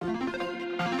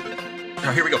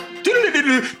Oh, here we go.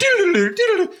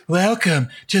 Welcome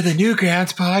to the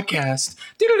Newgrounds podcast.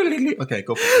 Okay,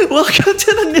 go for it. Welcome to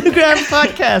the Newgrounds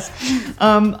podcast.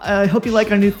 I hope you like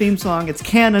our new theme song. It's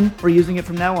canon. We're using it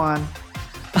from now on.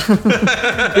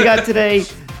 We got today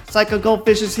Psycho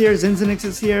Goldfish is here, Zinzanix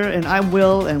is here, and I'm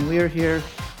Will, and we're here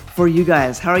for you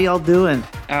guys. How are y'all doing?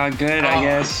 Good, I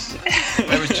guess.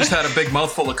 I just had a big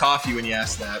mouthful of coffee when you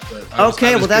asked that. But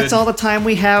that's all the time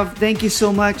we have. Thank you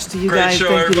so much to you Great guys. show,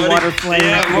 Thank you to everybody. Waterflame.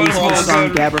 Yeah, Thank you to song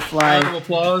Gabberfly. Round of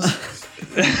applause.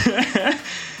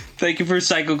 Thank you for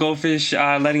Psycho Goldfish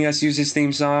letting us use his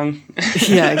theme song.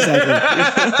 Yeah, exactly.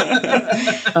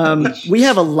 We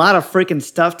have a lot of freaking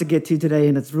stuff to get to today,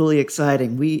 and it's really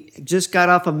exciting. We just got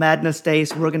off of Madness Day,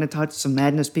 so we're going to talk to some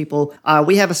Madness people.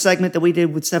 We have a segment that we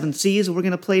did with 7 Seas we're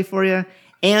going to play for you.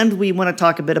 And we want to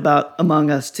talk a bit about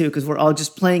Among Us, too, because we're all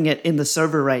just playing it in the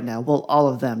server right now. Well, all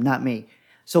of them, not me.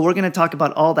 So we're going to talk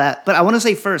about all that. But I want to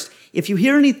say first, if you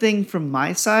hear anything from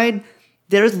my side,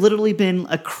 there's literally been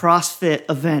a CrossFit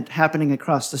event happening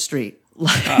across the street.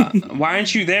 Why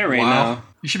aren't you there right now?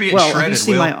 You should be shredded, have you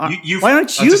seen Will. my arm? Why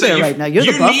aren't you there right now? You're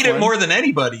the buff need it one. more than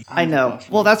anybody. I know.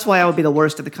 Well, that's why I would be the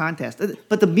worst at the contest.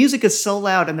 But the music is so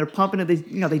loud, and they're pumping it. They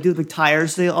do the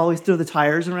tires. They always throw the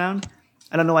tires around.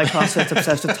 I don't know why CrossFit's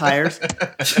obsessed with tires.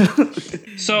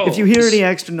 So if you hear any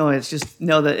extra noise, just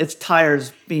know that it's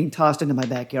tires being tossed into my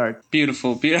backyard.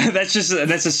 Beautiful. That's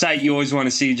a sight you always want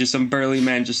to see. Just some burly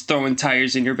men just throwing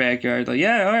tires in your backyard. Like,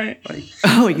 yeah, all right. Like,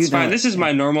 you fine. know. This is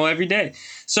my normal every day.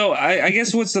 So I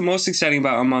guess what's the most exciting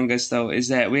about Among Us though is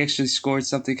that we actually scored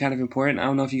something kind of important. I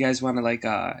don't know if you guys want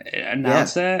to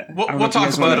announce that. We'll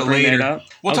talk about it later.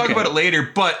 We'll talk Okay. about it later,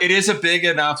 but it is a big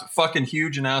announcement, fucking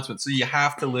huge announcement. So you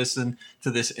have to listen to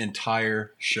this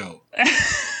entire show.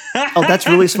 Oh, that's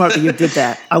really smart that you did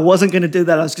that. I wasn't going to do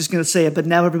that. I was just going to say it, but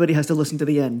now everybody has to listen to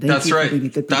the end. That's right.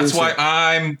 That's That's why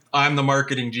I'm the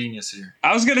marketing genius here.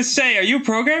 I was gonna say, are you a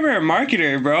programmer or a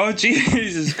marketer, bro?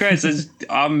 Jesus Christ, that's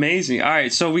amazing. All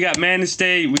right, so we got Madness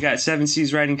Day, we got 7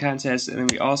 Seas writing contest, and then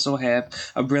we also have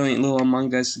a brilliant little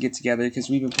Among Us get together because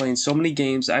we've been playing so many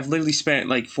games. I've literally spent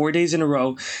like 4 days in a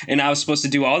row, and I was supposed to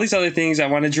do all these other things. I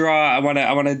want to draw, I want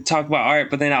to talk about art,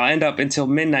 but then I'll end up until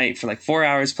midnight for like 4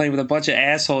 hours playing with a bunch of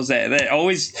assholes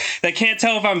that can't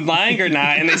tell if I'm lying or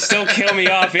not, and they still kill me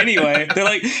off anyway. They're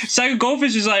like, Psycho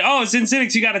Goldfish is like, oh, it's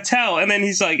Zinzanix, you gotta tell, and then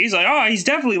he's like, oh, he's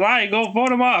definitely lying, go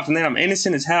vote him off, and then I'm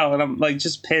innocent as hell, and I'm like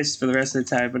just pissed for the rest of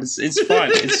the time. But it's fun.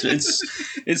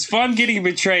 It's fun getting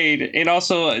betrayed and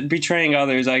also betraying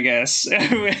others, I guess.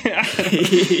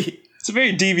 It's a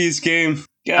very devious game.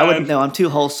 God. I wouldn't know. I'm too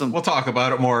wholesome. We'll talk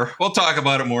about it more.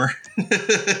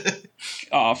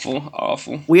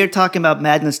 Awful. We are talking about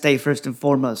Madness Day first and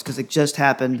foremost because it just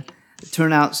happened. The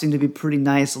turnout seemed to be pretty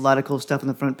nice. A lot of cool stuff on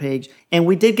the front page. And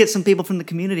we did get some people from the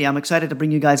community. I'm excited to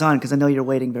bring you guys on because I know you're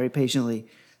waiting very patiently.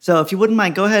 So if you wouldn't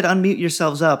mind, go ahead, unmute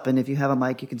yourselves up. And if you have a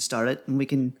mic, you can start it. And we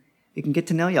can get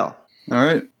to know y'all. All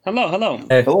right. Hello.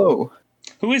 Hey. Hello.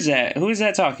 Who is that? Who is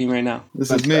that talking right now?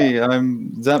 This is me.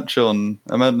 I'm Zapchon.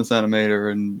 I'm a Madness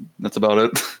animator, and that's about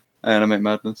it. I animate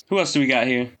Madness. Who else do we got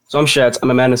here? So I'm Shats. I'm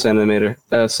a Madness animator.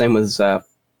 Same with Zap.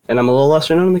 And I'm a little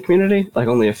lesser known in the community, like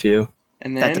only a few.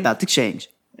 And then That's about to change.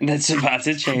 That's about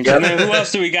to change. And then who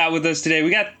else do we got with us today?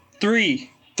 We got three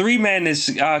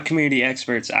Madness community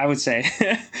experts, I would say.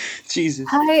 Jesus.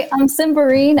 Hi, I'm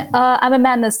Cymberine. I'm a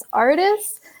Madness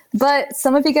artist, but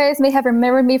some of you guys may have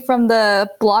remembered me from the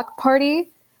Block Party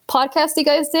podcast you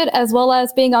guys did, as well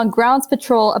as being on Grounds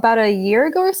Patrol about a year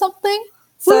ago or something.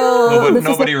 So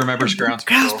nobody remembers Grounds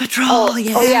Patrol. Grounds Patrol,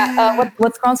 yeah. Oh yeah,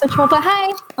 what's Grounds Patrol? But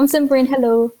hi, I'm Cymberine.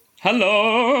 Hello.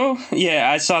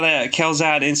 Yeah, I saw that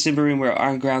Kelzad and Cymberine were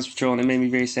on Grounds Patrol, and it made me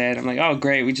very sad. I'm like, oh,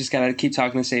 great, we just got to keep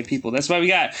talking to the same people. That's why we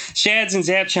got Shads and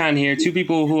Zapchon here, two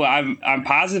people who I'm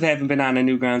positive haven't been on a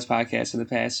New Grounds podcast in the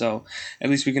past, so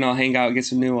at least we can all hang out and get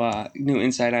some new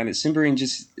insight on it. Cymberine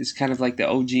just is kind of like the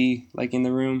OG, like in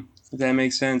the room, if that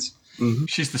makes sense. Mm-hmm.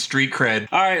 She's the street cred.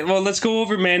 All right, well, let's go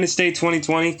over Madness Day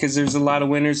 2020 because there's a lot of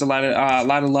winners, a lot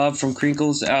of love from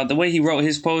Crinkles. The way he wrote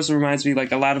his post reminds me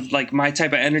like a lot of like my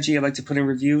type of energy I like to put in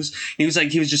reviews. He was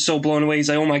just so blown away. He's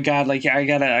like, oh my god, like I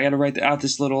gotta write out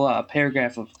this little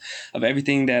paragraph of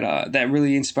everything that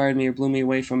really inspired me or blew me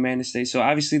away from Madness Day. So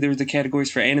obviously there was the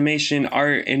categories for animation,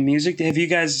 art, and music. Have you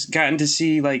guys gotten to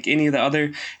see like any of the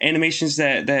other animations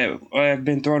that have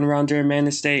been thrown around during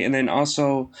Madness Day, and then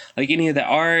also like any of the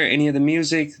art, any of the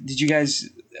music? Did you guys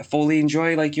fully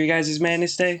enjoy like your guys'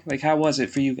 Madness Day? Like how was it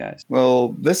for you guys?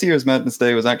 Well, this year's Madness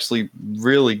Day was actually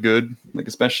really good, like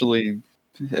especially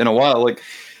in a while. Like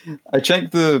I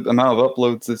checked the amount of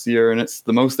uploads this year and it's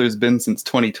the most there's been since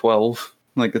 2012.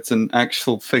 Like it's an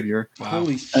actual figure. Wow.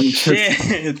 Holy And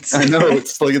shit! I know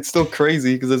it's still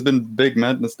crazy because there's been big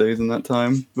Madness days in that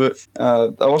time. But I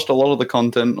watched a lot of the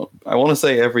content. I want to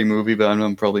say every movie, but I know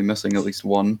I'm probably missing at least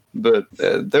one. But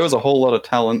there was a whole lot of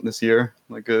talent this year.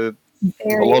 Like a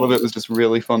lot of it was just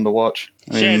really fun to watch.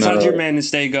 Chance, how'd your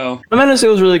Madness Day go? My Madness Day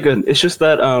was really good. It's just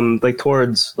that like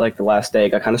towards like the last day, it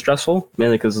got kind of stressful,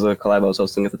 mainly because of the collab I was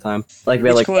hosting at the time. Like we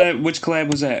had, Which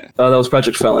collab was that? that was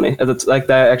Project Felony. It's like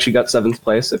that actually got 7th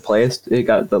place. It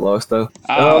got the lowest though.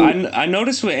 I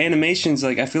noticed with animations,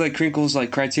 like I feel like Crinkle's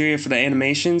like criteria for the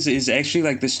animations is actually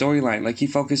like the storyline. Like he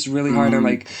focused really hard on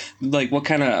like what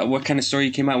kind of story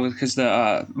he came out with, because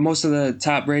the most of the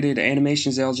top rated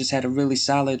animations, they all just had a really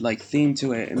solid like theme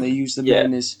to it, and they used the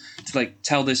madness to like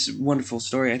tell this wonderful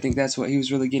story. I think that's what he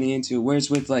was really getting into. Whereas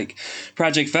with like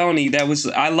Project Felony,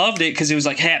 I loved it because it was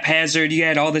like haphazard. You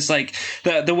had all this like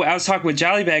I was talking with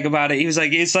Jollybag about it. He was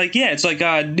like, it's like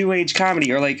a new age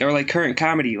comedy or like current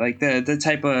comedy, like the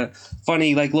type of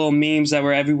funny like little memes that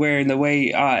were everywhere, and the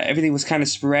way everything was kind of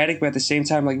sporadic, but at the same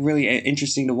time like really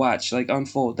interesting to watch like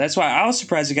unfold. That's why I was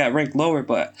surprised it got ranked lower,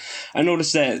 but I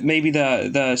noticed that maybe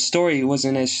the story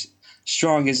wasn't as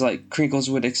strong as like Crinkles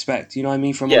would expect, you know what I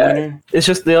mean, from a winner. It's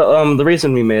just the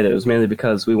reason we made it was mainly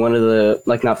because we wanted to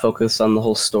like not focus on the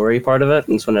whole story part of it,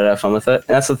 and just wanted to have fun with it.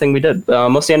 And that's the thing we did.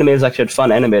 Most of the animators actually had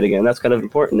fun animating it, and that's kind of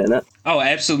important in it. Oh,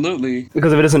 absolutely.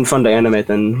 Because if it isn't fun to animate,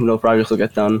 then no projects will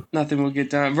get done. Nothing will get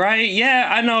done. Right?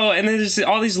 Yeah, I know. And then there's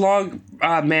all these long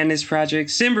madness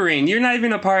projects. Simbarine, you're not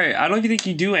even a part. I don't even think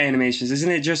you do animations.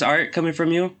 Isn't it just art coming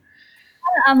from you?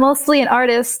 I'm mostly an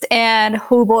artist, and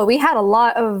oh boy, we had a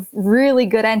lot of really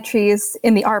good entries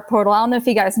in the art portal. I don't know if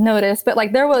you guys noticed, but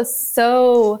like there was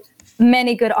so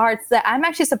many good arts that I'm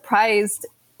actually surprised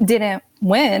didn't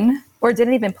win or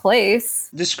didn't even place.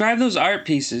 Describe those art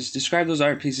pieces,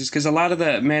 because a lot of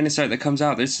the madness art that comes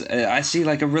out, there's I see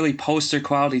like a really poster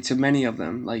quality to many of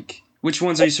them. Like, which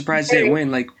ones are you surprised didn't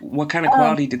win? Like, what kind of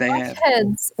quality did they have?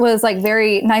 Heads was like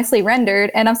very nicely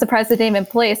rendered, and I'm surprised it didn't even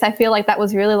place. I feel like that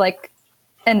was really like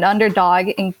an underdog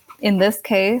in this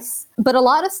case. But a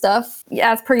lot of stuff,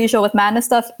 as per usual with madness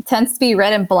stuff, tends to be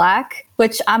red and black,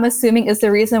 which I'm assuming is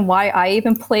the reason why I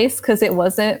even placed, because it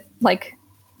wasn't like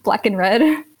black and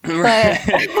red. But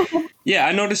yeah,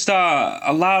 I noticed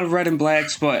a lot of red and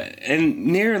blacks, and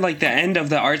near like the end of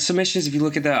the art submissions, if you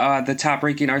look at the top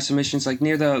ranking art submissions, like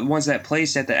near the ones that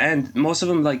placed at the end, most of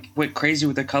them like went crazy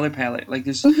with their color palette. Like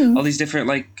there's all these different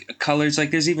like colors. Like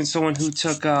there's even someone who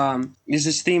took there's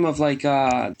this theme of like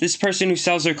this person who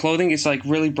sells their clothing. It's like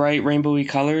really bright rainbowy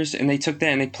colors, and they took that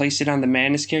and they placed it on the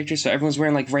madness character. So everyone's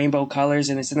wearing like rainbow colors,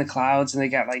 and it's in the clouds,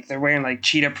 and they're wearing like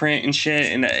cheetah print and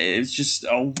shit, and it's just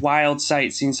a wild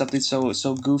sight seeing something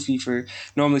so goofy for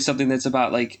normally something that's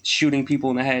about like shooting people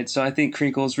in the head. So I think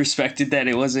Crinkles respected that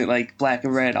it wasn't like black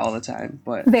and red all the time.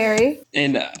 But very.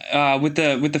 And with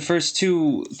the first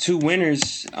two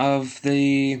winners of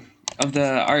the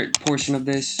art portion of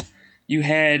this, you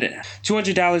had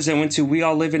 $200 that went to We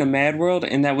All Live in a Mad World,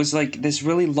 and that was like this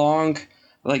really long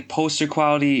like poster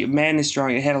quality madness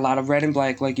drawing. It had a lot of red and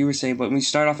black, like you were saying, but when you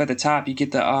start off at the top, you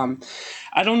get the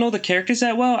I don't know the characters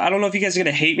that well. I don't know if you guys are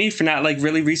gonna hate me for not like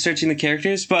really researching the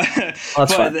characters, but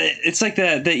it's like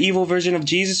the evil version of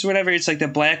Jesus or whatever. It's like the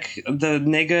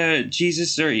nega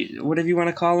Jesus, or whatever you want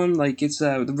to call him. Like it's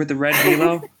with the red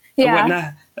halo.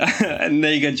 Yeah. And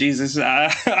there you go, Jesus.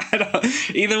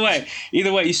 Either way,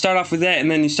 you start off with that,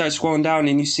 and then you start scrolling down,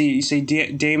 and you see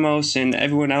Deimos and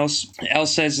everyone else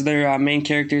says their main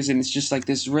characters, and it's just like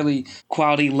this really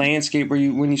quality landscape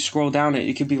where when you scroll down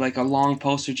it could be like a long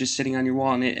poster just sitting on your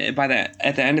wall, and at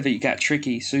the end of it, you got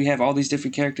Tricky. So you have all these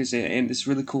different characters and this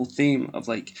really cool theme of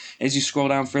like as you scroll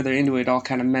down further into it, all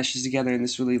kind of meshes together in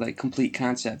this really like complete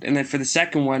concept. And then for the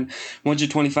second one,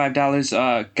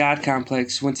 $125, God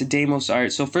Complex went to Deimos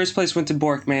art. So first place went to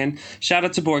Borkman. Shout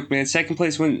out to Borkman. Second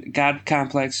place went God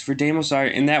Complex for Deimos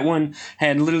art, and that one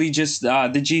had literally just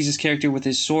the Jesus character with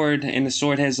his sword, and the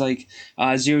sword has like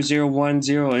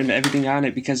 0010 and everything on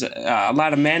it, because a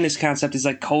lot of madness concept is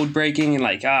like code breaking and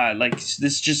like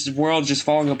this just world just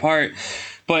falling apart.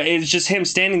 But it's just him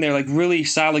standing there, like really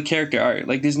solid character art.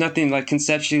 Like there's nothing like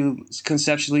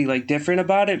conceptually like different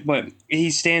about it, but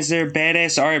he stands there,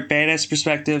 badass art, badass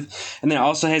perspective, and then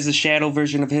also has the shadow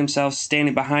version of himself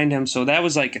standing behind him. So that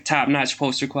was like a top-notch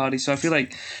poster quality. So I feel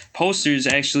like posters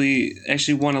actually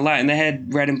won a lot, and they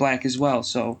had red and black as well.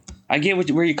 So I get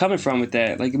where you're coming from with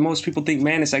that. Like most people think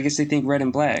madness, I guess they think red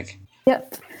and black.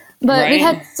 Yep. But right? We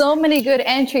had so many good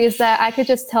entries that I could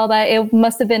just tell that it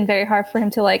must have been very hard for him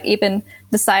to like even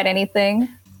decide anything.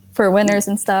 for winners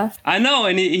and stuff. I know,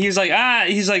 and he was like,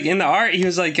 he's like in the art, he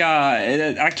was like,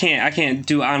 I can't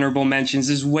do honorable mentions.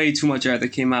 There's way too much art that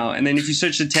came out, and then if you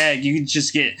search the tag, you could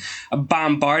just get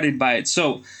bombarded by it.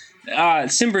 So,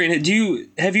 Simbrian,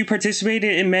 have you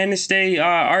participated in Madness Day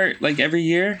art like every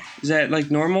year? Is that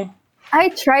like normal? I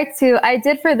tried to. I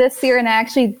did for this year, and I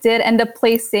actually did end up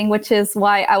placing, which is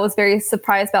why I was very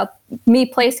surprised about me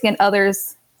placing and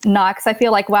others not, because I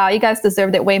feel like, wow, you guys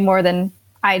deserved it way more than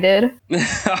I did.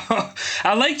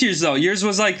 I liked yours though. Yours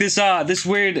was like this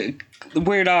weird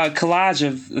collage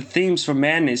of themes from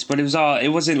Madness, but it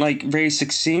wasn't like very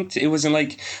succinct. It wasn't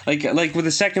like with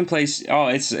the second place. Oh,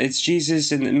 it's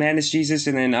Jesus and Madness Jesus,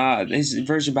 and then his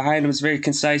version behind him is very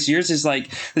concise. Yours is like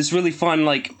this really fun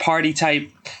like party type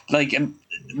like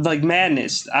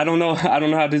Madness. I don't know how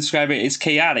to describe it. It's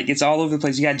chaotic. It's all over the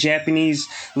place. You got Japanese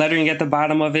lettering at the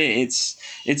bottom of it.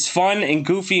 It's fun and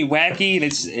goofy, wacky.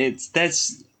 And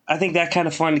I think that kind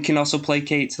of fun can also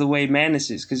placate to the way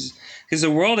Madness is, because the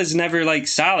world is never like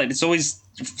solid. It's always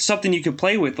something you can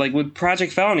play with, like with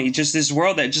Project Felony, just this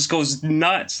world that just goes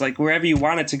nuts, like wherever you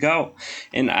want it to go.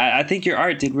 And I think your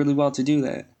art did really well to do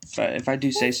that, if I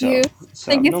do say so. Thank you.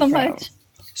 Thank you so much.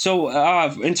 So,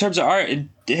 in terms of art,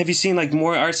 have you seen like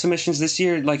more art submissions this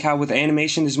year? Like how with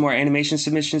animation, there's more animation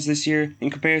submissions this year in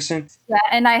comparison? Yeah,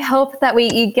 and I hope that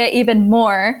we get even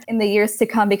more in the years to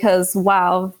come, because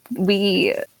wow,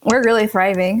 we're really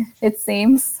thriving, it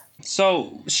seems.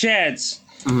 So, Shads.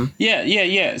 Mm-hmm.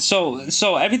 Yeah.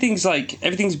 So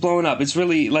everything's blowing up. It's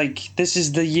really like this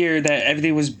is the year that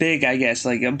everything was big, I guess,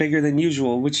 like bigger than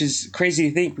usual, which is crazy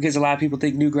to think because a lot of people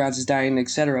think Newgrounds is dying,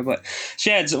 etc. But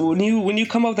Shads, when you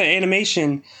come up with the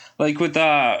animation, like with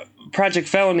Project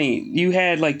Felony, you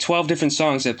had like 12 different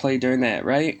songs that played during that,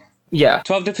 right? Yeah.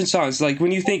 12 different songs. Like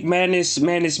when you think Madness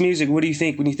music, what do you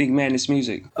think when you think Madness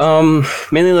music?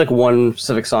 Mainly like one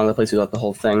specific song that plays throughout the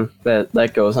whole thing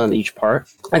that goes on each part.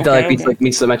 And that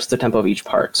meets the tempo of each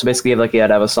part. So basically, you had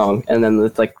to have a song, and then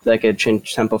it's like that could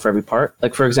change tempo for every part.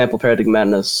 Like for example, Paradigm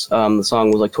Madness, the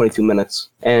song was like 22 minutes,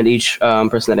 and each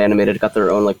person that animated got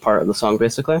their own like part of the song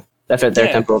basically. That fit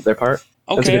their tempo of their part.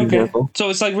 Okay. So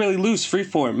it's like really loose,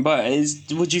 freeform. But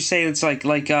would you say it's like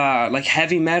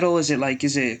heavy metal? Is it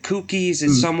kooky? Is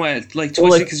it somewhat like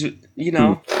twisted? Because you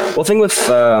know. Well, thing with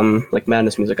like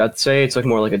Madness music, I'd say it's like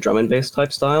more like a drum and bass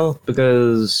type style,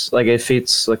 because like it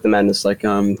fits like the Madness like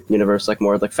universe, like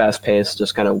more like fast paced,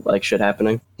 just kind of like shit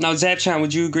happening. Now, Zapchan,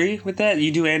 would you agree with that?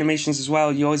 You do animations as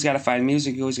well. You always got to find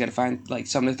music. You always got to find like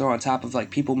something to throw on top of like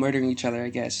people murdering each other. I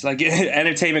guess like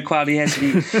entertainment quality has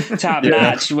to be top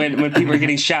notch when people are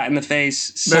getting shot in the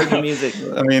face. So, music.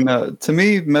 I mean, to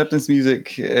me, Madness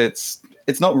music, it's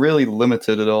not really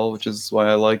limited at all, which is why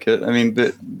I like it. I mean,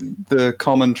 the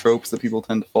common tropes that people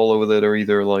tend to follow with it are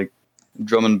either like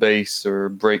drum and bass or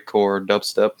breakcore or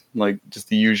dubstep, like just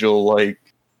the usual, like,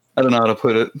 I don't know how to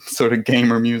put it, sort of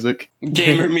gamer music.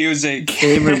 Gamer music.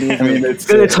 Gamer music. I mean,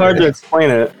 it's hard to explain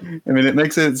it. I mean, it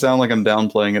makes it sound like I'm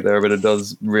downplaying it there, but it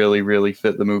does really, really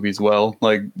fit the movies well.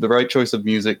 Like, the right choice of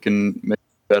music can make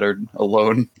better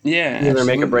alone. Yeah, either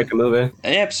make or break a movie.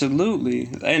 Absolutely.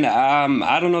 And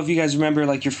I don't know if you guys remember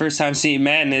like your first time seeing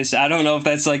Madness. I don't know if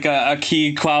that's like a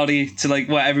key quality to like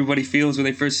what everybody feels when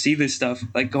they first see this stuff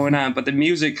like going on. But the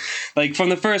music, like from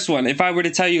the first one, if I were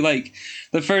to tell you like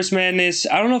the first Madness,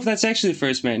 I don't know if that's actually the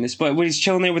first Madness, but when he's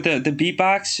chilling there with the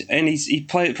beatbox and he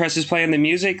presses play on the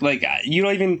music, like you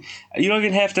don't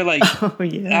even have to like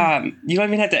you don't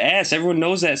even have to ask. Everyone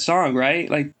knows that song, right?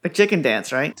 Like the Chicken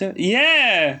Dance, right?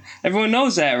 Yeah, everyone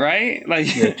knows that, right? Like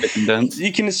Chicken Dance.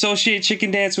 You can associate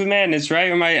Chicken Dance with Madness, right?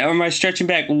 Or am I stretching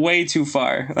back way too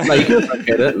far? No, you can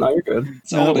get it. No, you're good.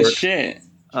 It's old as shit.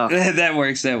 Oh. That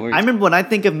works. I remember when I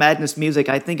think of Madness music,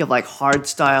 I think of like hard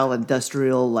style,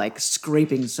 industrial, like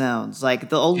scraping sounds. Like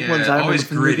the old ones I remember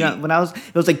from when it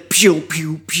was like pew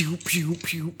pew pew pew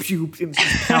pew pew. It was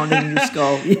just pounding your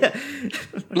skull. Yeah,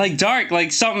 like dark,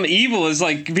 like something evil is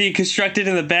like being constructed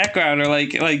in the background, or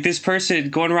like this person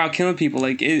going around killing people.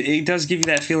 Like it does give you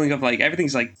that feeling of like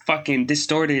everything's like fucking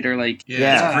distorted or like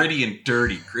it's gritty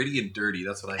and dirty.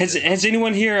 That's what I has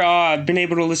anyone here been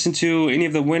able to listen to any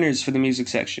of the winners for the music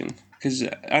section? Because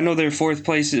I know there are four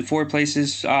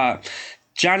places.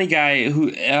 Johnny Guy,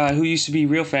 who used to be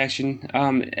Real Faction,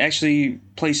 actually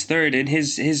placed third, and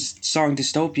his song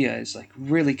Dystopia is like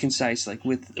really concise, like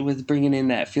with bringing in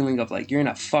that feeling of like you're in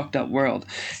a fucked up world,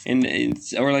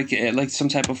 or like some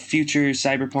type of future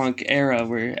cyberpunk era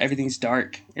where everything's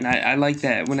dark, and I like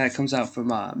that when that comes out from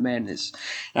Madness.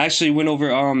 I actually went over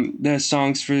the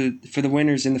songs for the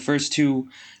winners, and the first two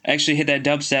actually hit that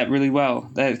dubstep really well.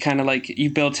 That kind of like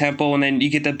you build tempo and then you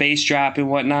get the bass drop and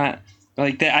whatnot.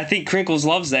 Like that, I think Crinkles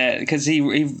loves that because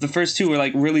he the first two were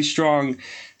like really strong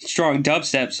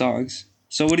dubstep songs.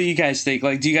 So what do you guys think?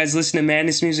 Like, do you guys listen to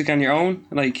Madness music on your own?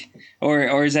 Like,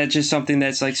 or is that just something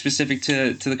that's like specific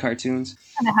to the cartoons?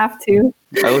 I have to.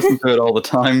 I listen to it all the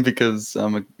time because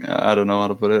I don't know how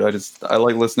to put it. I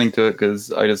like listening to it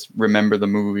because I just remember the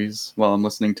movies while I'm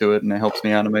listening to it, and it helps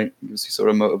me animate. It gives you sort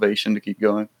of motivation to keep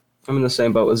going. I'm in the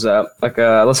same boat as that. Like,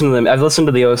 I've listened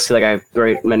to the OC like a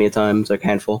great many times, like a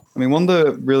handful. I mean, one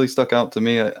that really stuck out to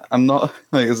me. I'm not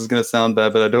like this is gonna sound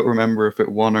bad, but I don't remember if it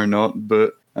won or not.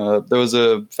 But there was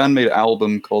a fan-made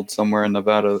album called "Somewhere in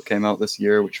Nevada" that came out this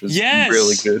year, which was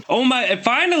really good. Oh my!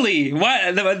 Finally,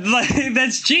 what?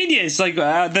 That's genius! Like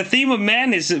the theme of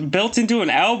Madness built into an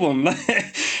album,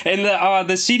 and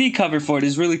the CD cover for it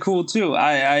is really cool too.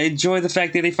 I enjoy the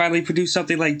fact that they finally produced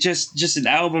something like just an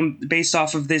album based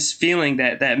off of this feeling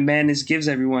that Madness gives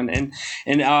everyone. And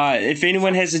if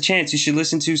anyone has a chance, you should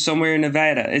listen to "Somewhere in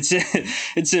Nevada."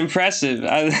 It's impressive.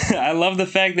 I love the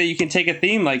fact that you can take a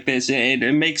theme like this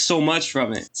and make so much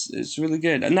from it. It's really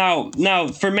good. Now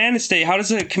for Madness Day, how does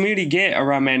the community get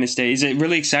around Madness Day? Is it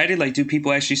really excited? Like, do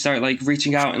people actually start like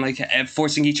reaching out and like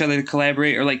forcing each other to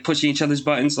collaborate or like pushing each other's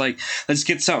buttons? Like, let's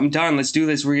get something done. Let's do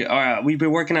this. We've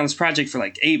been working on this project for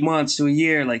like 8 months to a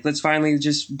year. Like, let's finally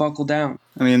just buckle down.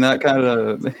 I mean, it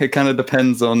kind of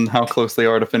depends on how close they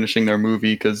are to finishing their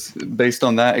movie, because based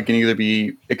on that, it can either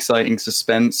be exciting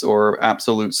suspense or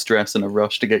absolute stress and a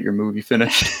rush to get your movie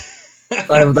finished.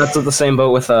 That's the same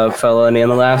boat with Felony. On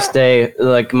the last day,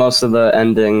 like most of the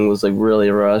ending was like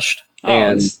really rushed.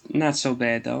 And it's not so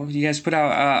bad though. You guys put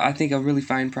out, I think, a really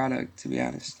fine product, to be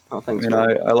honest. oh, thanks.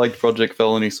 I liked Project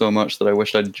Felony so much that I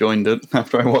wish I'd joined it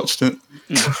after I watched it.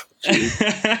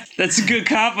 That's a good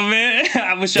compliment.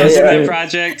 I wish I was in that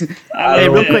project. Hey,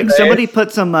 real quick, somebody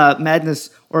put some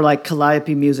Madness or like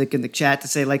Calliope music in the chat to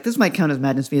say like this might count as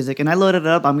Madness music, and I loaded it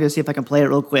up. I'm gonna see if I can play it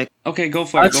real quick. Okay, go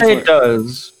for it. I'd say it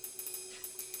does.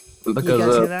 You guys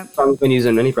Because hear that? songs been used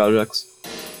in many projects.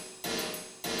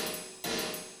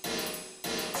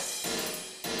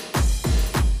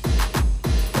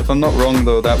 If I'm not wrong,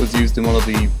 though, that was used in one of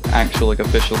the actual like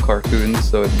official cartoons,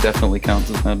 so it definitely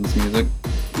counts as Madness music.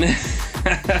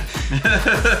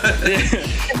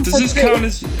 Does this count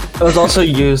as? It was also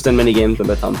used in many games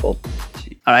by Temple.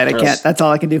 All right, I can't. That's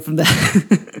all I can do from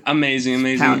that. Amazing.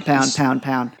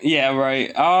 Pound. Yeah,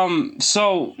 right.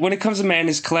 So when it comes to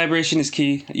Madness, collaboration is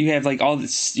key. You have like all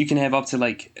this. You can have up to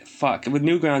like with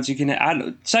Newgrounds. You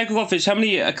can Psycho Goldfish. How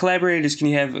many collaborators can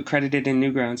you have accredited in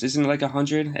Newgrounds? Isn't it like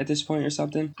 100 at this point or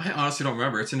something? I honestly don't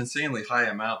remember. It's an insanely high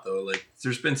amount though. Like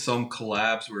there's been some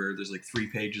collabs where there's like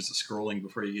 3 pages of scrolling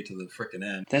before you get to the frickin'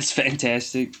 end. That's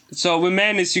fantastic. So with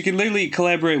Madness, you can literally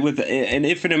collaborate with an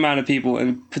infinite amount of people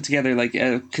and put together like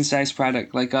a concise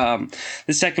product. Like the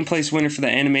second place winner for the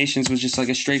animations was just like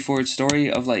a straightforward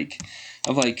story of a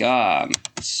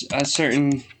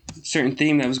certain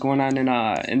theme that was going on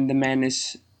in the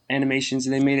Madness animations,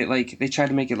 and they tried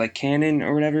to make it like canon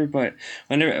or whatever, but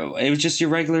whenever it was just your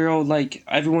regular old like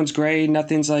everyone's gray,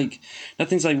 nothing's like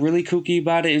really kooky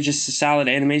about it. It was just a solid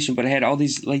animation, but it had all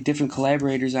these like different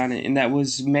collaborators on it, and that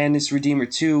was Madness Redeemer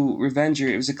 2 Revenger.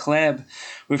 It was a collab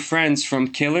with friends from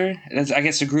Killer. That's, I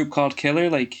guess, a group called Killer,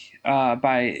 and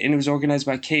it was organized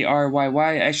by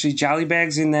KRYY. Actually,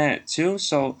 Jollybag's in that too.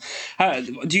 So,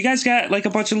 do you guys got like a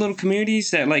bunch of little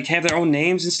communities that like have their own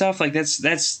names and stuff? Like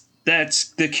that's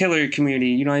the Killer community,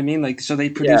 you know what I mean? Like, so they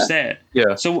produce that.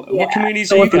 Yeah. So what communities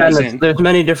So are you with guys Madness, in? there's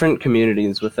many different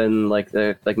communities within like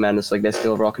the Madness, like basically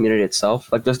the overall community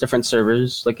itself. Like there's different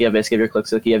servers. Like you have basically your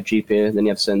clicks, like you have GP, then you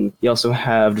have Sin. You also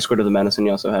have Discord of the Madness, and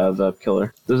you also have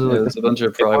Killer. There's a bunch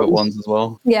of private ones as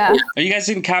well. Yeah. Are you guys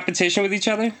in competition with each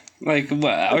other? Like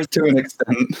what? Or To an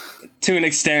extent. to an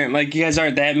extent, like you guys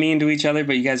aren't that mean to each other,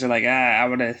 but you guys are like, I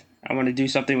want to do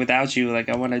something without you. Like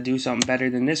I want to do something better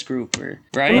than this group, or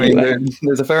right? I mean,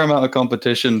 there's a fair amount of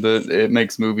competition, but it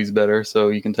makes movies better, so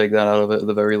you can take that out of it at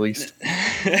the very least.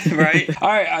 Right. All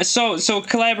right. So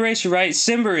collaboration, right?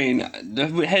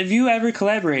 Simberine, have you ever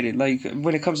collaborated? Like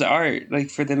when it comes to art,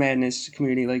 like for the Madness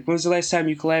community, like when was the last time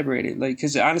you collaborated? Like,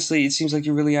 because honestly, it seems like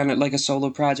you're really on it like a solo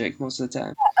project most of the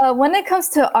time. When it comes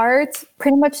to art,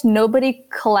 pretty much nobody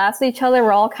collabs with each other.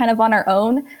 We're all kind of on our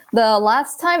own. The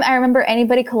last time I remember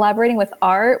anybody collaborating with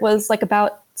art was like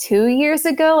about 2 years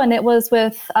ago, and it was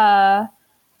with oh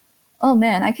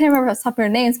man, I can't remember off the top of their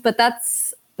names, but that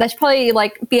should probably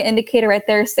like be an indicator right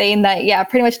there saying that yeah,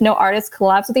 pretty much no artists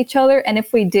collabs with each other, and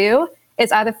if we do,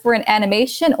 it's either for an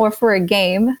animation or for a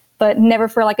game, but never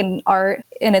for like an art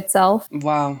in itself.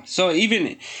 Wow. So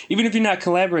even if you're not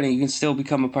collaborating, you can still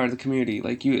become a part of the community.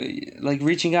 Like you, like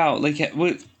reaching out. Like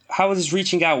what? how does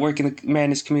reaching out work in the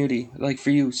Madness community? Like for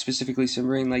you specifically,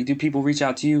 Simbrine, like do people reach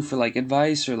out to you for like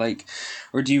advice or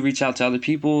do you reach out to other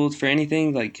people for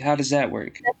anything? Like how does that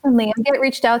work? Definitely. I get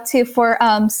reached out to for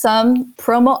some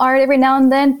promo art every now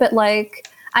and then, but like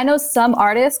I know some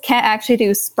artists can't actually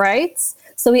do sprites.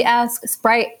 So we ask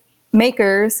sprite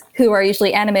makers who are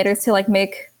usually animators to like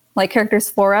make like characters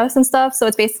for us and stuff. So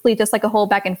it's basically just like a whole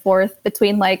back and forth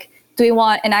between like, do we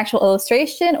want an actual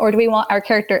illustration or do we want our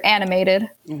character animated?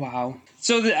 Wow.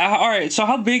 So, all right. So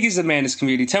how big is the Madness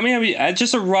community? Tell me how many,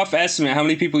 just a rough estimate, how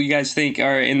many people you guys think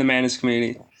are in the Madness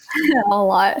community? A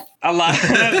lot. A lot.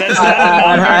 That's not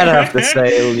a number. I'd have to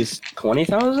say at least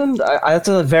 20,000. That's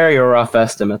a very rough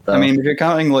estimate, though. I mean, if you're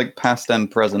counting like past and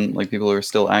present, like people who are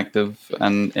still active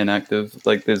and inactive,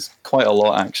 like there's quite a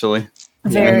lot actually.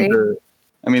 Very. And,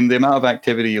 I mean, the amount of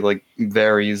activity like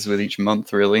varies with each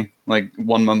month, really. Like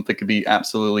one month it could be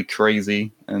absolutely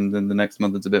crazy, and then the next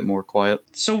month it's a bit more quiet.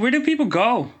 So where do people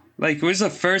go? Like, where's the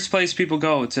first place people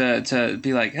go to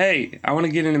be like, hey, I want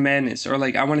to get into Madness, or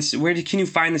like, I want to see, can you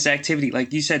find this activity?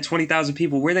 Like you said, 20,000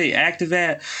 people. Where are they active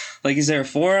at? Like, is there a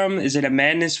forum? Is it a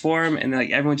Madness forum? And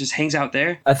like everyone just hangs out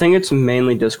there? I think it's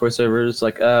mainly Discord servers.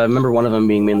 Like, I remember one of them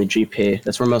being mainly GP.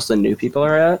 That's where most of the new people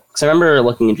are at. Because I remember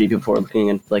looking at GP before,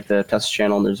 looking at like the test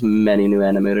channel, and there's many new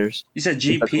animators. You said I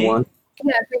think that's GP? one.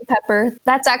 Yeah, Green Pepper.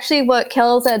 That's actually what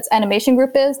Kelzed's animation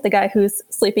group is, the guy who's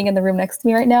sleeping in the room next to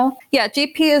me right now. Yeah,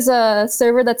 GP is a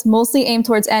server that's mostly aimed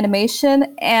towards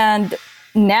animation, and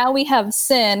now we have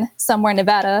Sin somewhere in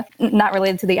Nevada, not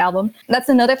related to the album. That's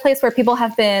another place where people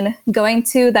have been going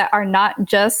to that are not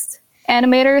just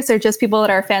animators, or just people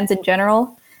that are fans in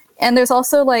general. And there's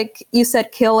also, like you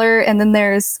said, Killer, and then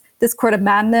there's Discord of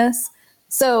Madness.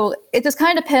 So it just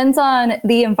kind of depends on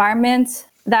the environment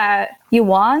that you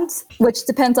want, which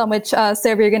depends on which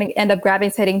server you're going to end up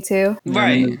gravitating to.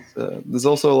 Right. There's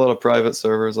also a lot of private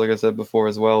servers, like I said before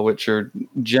as well, which are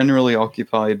generally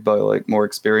occupied by like more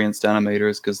experienced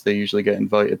animators because they usually get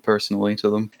invited personally to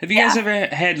them. Have you guys ever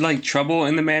had like trouble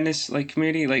in the Madness like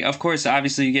community? Like, of course,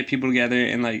 obviously you get people together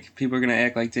and like people are gonna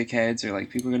act like dickheads or like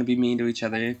people are gonna be mean to each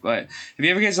other. But have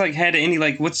you ever guys like had any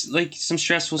like what's like some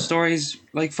stressful stories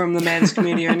like from the Madness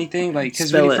community or anything? Like,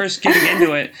 because when you're first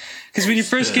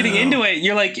getting into it,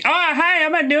 you're like, oh hi,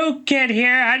 I'm a new kid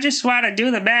here. I just want to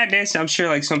do the Madness. I'm sure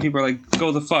like some people are like,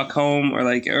 go the fuck home, or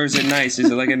like, or is it nice? Is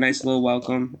it like a nice little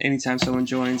welcome anytime someone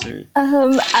joins? Or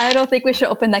I don't think we should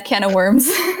open that can of worms.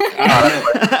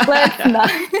 Let's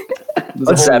not.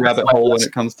 There's a whole rabbit hole when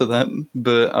it comes to that.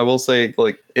 But I will say,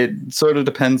 like, it sort of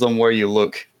depends on where you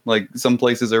look. Like, some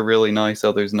places are really nice,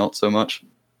 others not so much.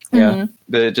 Yeah. Mm-hmm.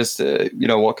 But it just,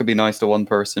 what could be nice to one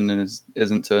person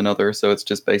isn't to another. So it's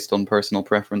just based on personal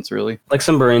preference, really. Like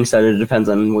some Brain said, it depends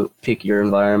on what pick your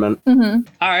environment. Mm-hmm.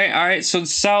 All right. So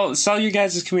sell you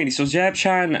guys' community. So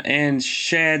Japchan and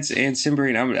Shads and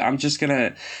Simbrine. I'm just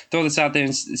gonna throw this out there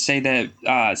and say that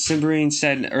Simbrine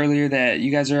said earlier that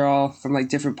you guys are all from like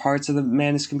different parts of the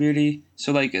Madness community.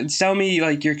 So like, tell me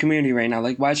like your community right now.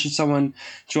 Like, why should someone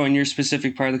join your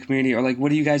specific part of the community? Or like, what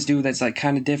do you guys do that's like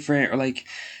kind of different? Or like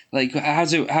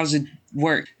how's it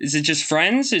work? Is it just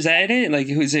friends? Is that it? Like,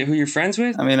 who you're friends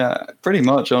with? I mean, pretty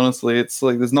much, honestly. It's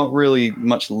like there's not really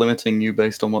much limiting you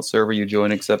based on what server you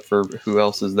join, except for who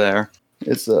else is there.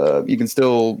 It's you can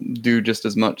still do just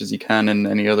as much as you can in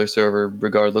any other server,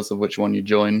 regardless of which one you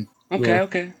join.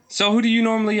 Okay. So who do you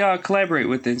normally collaborate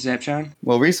with then, Zapchan?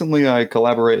 Well, recently I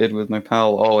collaborated with my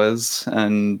pal Always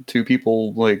and two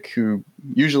people like who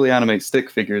usually animate stick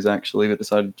figures actually, but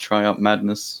decided to try out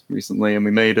Madness recently, and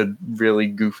we made a really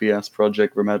goofy ass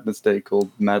project for Madness Day called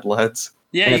Mad Lads.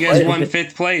 Yeah, you guys won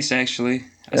 5th place actually.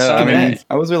 I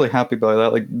was really happy by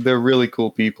that. Like, they're really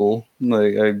cool people.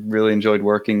 Like, I really enjoyed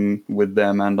working with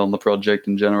them and on the project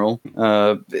in general.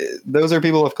 Those are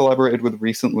people I've collaborated with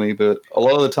recently, but a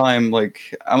lot of the time,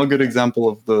 like, I'm a good example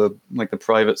of the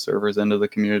private servers end of the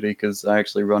community because I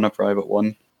actually run a private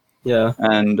one. Yeah.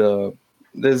 And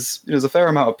there's a fair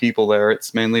amount of people there.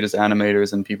 It's mainly just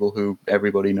animators and people who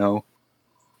everybody know.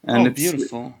 And it's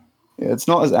beautiful. It's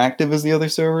not as active as the other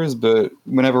servers, but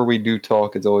whenever we do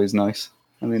talk, it's always nice.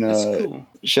 I mean, cool.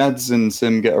 Shads and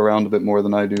Sim get around a bit more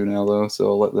than I do now, though, so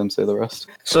I'll let them say the rest.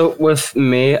 So with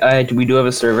me, we do have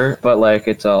a server, but like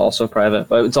it's also private.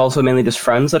 But it's also mainly just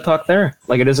friends that talk there.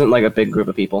 Like, it isn't like a big group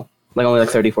of people. Like only like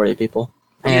 30, 40 people.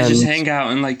 You guys And just hang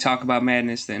out and like talk about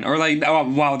madness then, or like, oh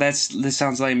wow, this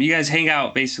sounds lame. You guys hang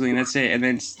out basically, and that's it. And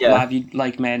then Yeah. live, you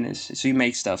like madness, so you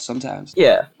make stuff sometimes.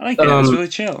 yeah. I like that. It's really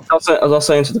chill. I was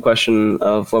also answering the question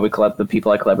of what the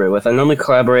people I collaborate with. I normally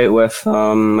collaborate with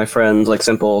my friends like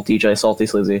Simple, DJ, Salty,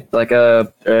 Sleazy,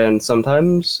 and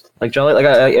sometimes like Jolly,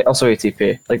 I also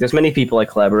ATP. Like there's many people I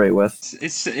collaborate with.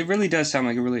 It really does sound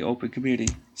like a really open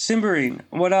community. Simbarine,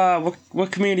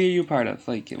 what community are you a part of?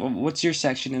 Like, what's your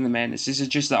section in the madness? Is it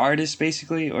just the artists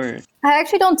basically, or? I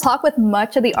actually don't talk with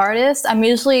much of the artists. I'm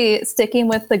usually sticking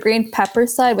with the Green Pepper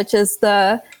side, which is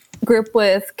the group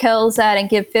with Kelzad and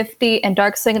Give50 and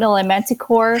Dark Signal and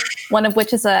Manticore, one of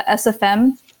which is a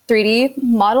SFM 3D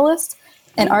modelist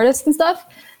and artist and stuff.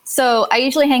 So I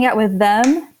usually hang out with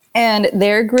them and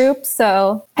their group.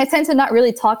 So I tend to not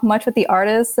really talk much with the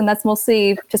artists, and that's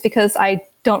mostly just because I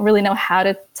don't really know how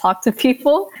to talk to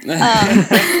people.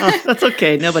 Oh, that's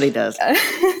okay. Nobody does.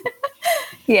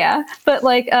 Yeah, but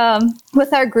like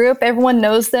with our group, everyone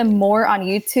knows them more on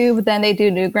YouTube than they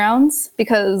do Newgrounds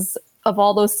because of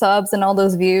all those subs and all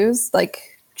those views.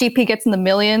 Like GP gets in the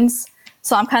millions,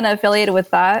 so I'm kind of affiliated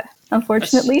with that,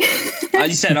 unfortunately.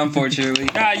 You said unfortunately.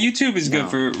 YouTube is good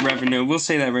for revenue. We'll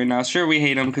say that right now. Sure, we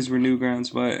hate them because we're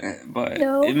Newgrounds, but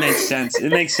No. it makes sense.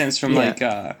 It makes sense from like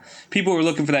people who are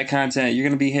looking for that content. You're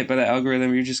gonna be hit by that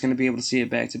algorithm. You're just gonna be able to see it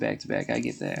back to back to back. I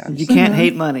get that. You can't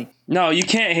hate money. No, you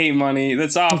can't hate money.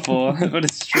 That's awful, but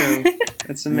it's true.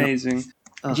 That's amazing.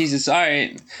 Jesus. All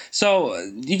right. So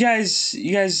you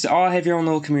guys all have your own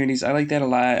little communities. I like that a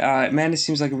lot. Madness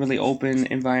seems like a really open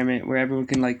environment where everyone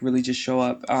can like really just show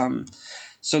up.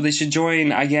 So they should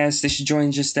join. I guess they should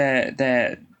join just that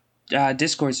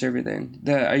Discord server. Then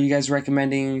are you guys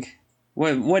recommending?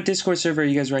 What Discord server are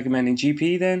you guys recommending?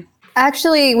 GP then?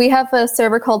 Actually, we have a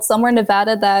server called Somewhere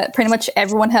Nevada that pretty much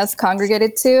everyone has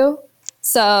congregated to.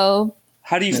 So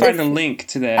How do you find a link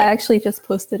to that? I actually just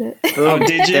posted it. Oh,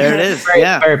 did you? There it is. Very-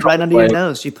 Yeah, very right under your public.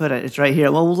 nose. You put it. It's right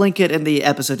here. Well, we'll link it in the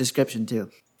episode description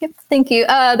too. Yep, thank you.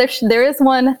 There is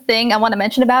one thing I want to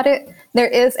mention about it. There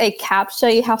is a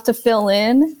CAPTCHA you have to fill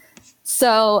in.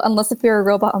 So unless if you're a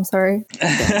robot, I'm sorry.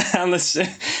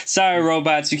 Sorry,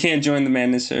 robots, you can't join the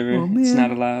madness server. It's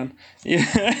not allowed.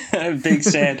 Yeah, big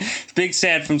sad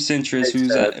from Centris,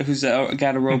 who's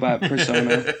got a robot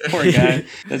persona. Poor guy.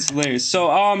 That's hilarious. So,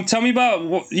 tell me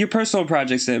about your personal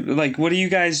projects. Then, like, what do you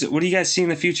guys see in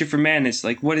the future for madness?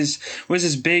 Like, what is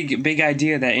this big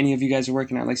idea that any of you guys are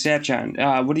working on? Like,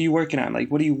 Sapchan, what are you working on? Like,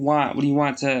 what do you want? What do you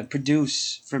want to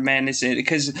produce for madness?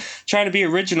 Because trying to be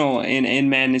original in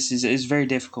madness is very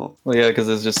difficult. Well, yeah, because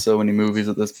there's just so many movies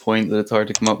at this point that it's hard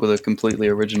to come up with a completely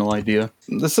original idea.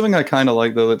 There's something I kind of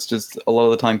like, though. It's just a lot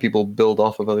of the time people build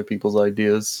off of other people's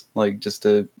ideas, like just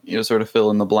to sort of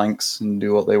fill in the blanks and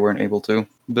do what they weren't able to.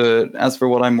 But as for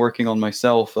what I'm working on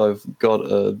myself, I've got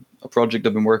a project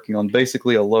I've been working on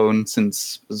basically alone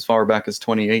since as far back as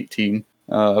 2018.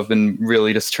 I've been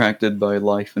really distracted by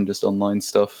life and just online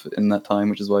stuff in that time,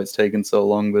 which is why it's taken so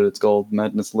long, but it's called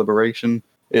Madness Liberation.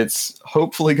 It's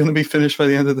hopefully going to be finished by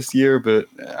the end of this year, but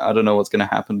I don't know what's going to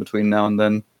happen between now and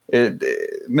then.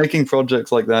 Making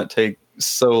projects like that take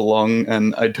so long,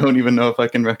 and I don't even know if I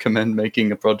can recommend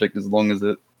making a project as long as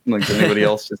it like to anybody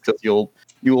else, just because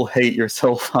you'll hate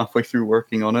yourself halfway through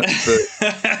working on it.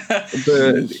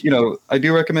 But I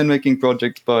do recommend making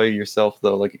projects by yourself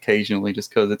though, like occasionally, just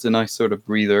because it's a nice sort of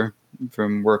breather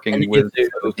from working And you with get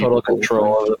total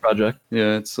control over the project.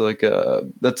 Yeah, it's like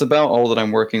that's about all that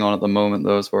I'm working on at the moment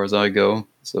though, as far as I go.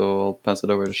 So I'll pass it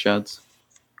over to Shads.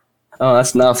 Oh,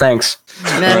 that's no thanks.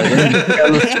 On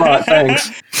the spot, thanks.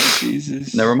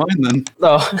 Jesus. Never mind then.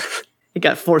 Oh, He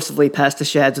got forcibly passed to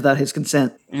Shads without his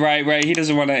consent. Right. He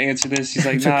doesn't want to answer this. He's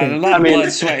like, It's nah, okay. a lot of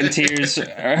blood, sweat, and tears are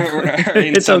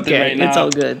in It's something okay. right now. It's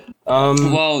all good.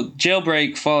 Well,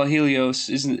 Jailbreak, Fall of Helios,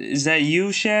 is that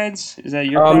you, Shads? Is that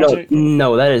your no, project?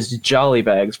 no, that is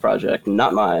Jollybag's project,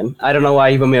 not mine. I don't know why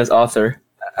you put me as author.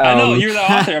 I know, you're the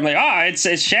author. I'm like,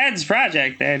 it's Shad's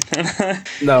project then.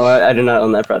 No, I do not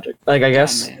own that project. Like, I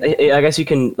guess, man. I guess you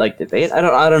can like debate. I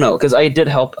don't know, because I did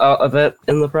help out a bit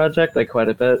in the project, like quite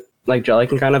a bit. Like Jolly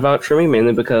can kind of vouch for me,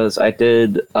 mainly because I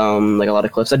did like a lot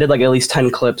of clips. I did like at least 10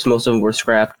 clips. Most of them were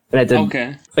scrapped, and I did.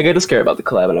 Okay. Like I just care about the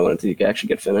collab, and I wanted to actually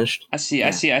get finished. I see.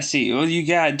 Well, do you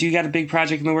got a big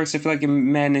project in the works? I feel like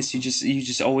in Madness, you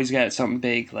just always got something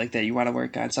big like that you want to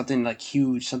work on, something like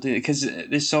huge, something because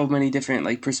there's so many different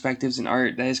like perspectives in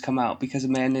art that has come out because of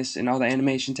Madness and all the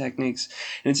animation techniques,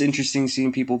 and it's interesting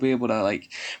seeing people be able to like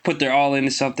put their all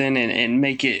into something and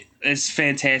make it as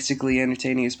fantastically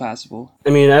entertaining as possible. I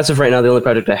mean, as of right now, the only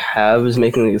project I have is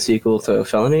making like, a sequel to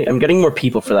Felony. I'm getting more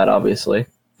people for that, obviously.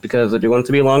 because I do want it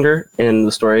to be longer. And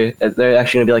the story, they're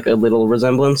actually going to be like a little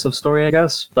resemblance of story, I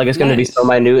guess. Like it's going to be so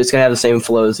minute, it's going to have the same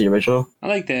flow as the original. I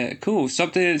like that. Cool.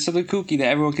 Something kooky that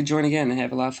everyone can join again and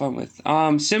have a lot of fun with.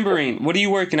 Cymberine, what are you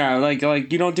working on? Like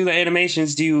you don't do the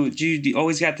animations. Do you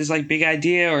always got this like big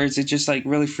idea, or is it just like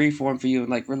really freeform for you and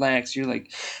like relax? You're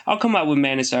like, I'll come out with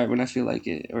Madness art when I feel like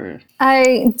it. Or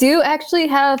I do actually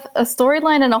have a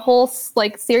storyline and a whole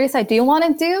like series I do want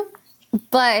to do,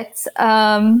 but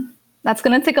that's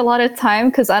gonna take a lot of time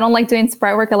because I don't like doing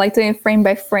sprite work. I like doing frame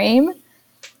by frame.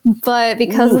 But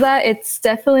because of that, it's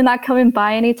definitely not coming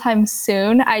by anytime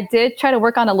soon. I did try to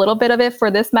work on a little bit of it for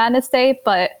this Madness Day,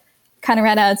 but kind of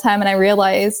ran out of time, and I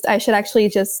realized I should actually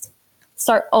just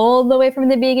start all the way from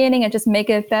the beginning and just make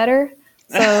it better.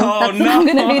 So that's what I'm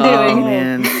going to be doing. Oh,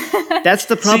 man. That's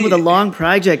the problem with a long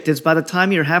project is by the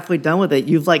time you're halfway done with it,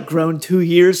 you've like grown 2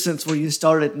 years since where you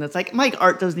started. And it's like, my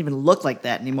art doesn't even look like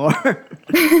that anymore.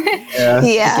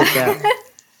 Yeah.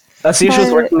 That's the issue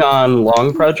with working on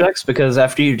long projects, because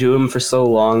after you do them for so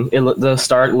long, the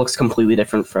start looks completely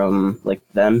different from like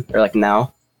then or like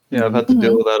now. Yeah, I've had to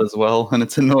deal with that as well, and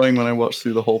it's annoying when I watch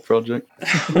through the whole project.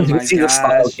 You can see the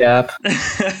style gap.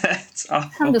 It's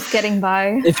awful. I'm just getting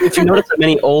by. If you notice that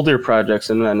many older projects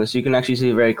in Madness, you can actually see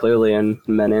it very clearly in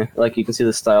many. Like you can see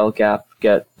the style gap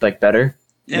get like better.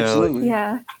 Absolutely.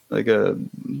 Yeah.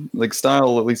 Like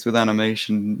style, at least with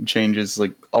animation, changes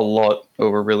like a lot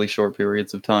over really short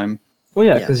periods of time. Well,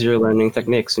 yeah, because you're learning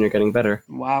techniques and you're getting better.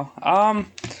 Wow. All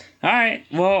right.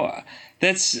 Well,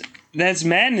 that's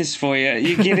madness for you.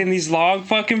 You get in these long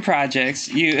fucking projects.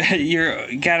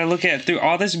 You're gotta look at through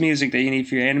all this music that you need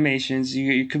for your animations.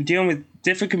 You're dealing with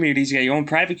different communities. You got your own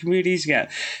private communities. You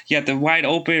got the wide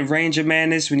open range of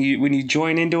madness. When you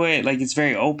join into it, like it's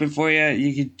very open for you.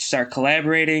 You can start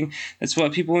collaborating. That's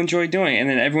what people enjoy doing. And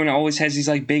then everyone always has these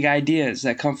like big ideas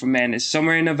that come from Madness.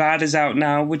 Summer in Nevada's out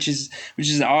now, which is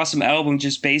an awesome album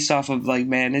just based off of like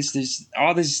Madness. There's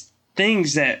all these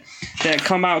things that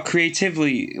come out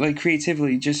creatively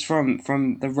just from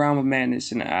the realm of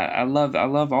Madness, and I love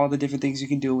all the different things you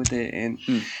can do with it. And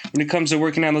when it comes to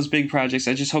working on those big projects,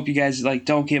 I just hope you guys like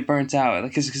don't get burnt out,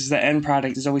 because the end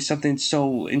product is always something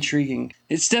so intriguing.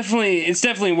 It's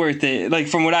definitely worth it. Like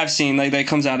from what I've seen, like that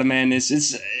comes out of Madness,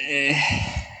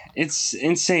 it's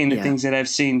insane the things that I've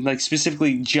seen, like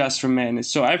specifically just from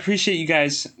Madness. So I appreciate you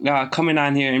guys coming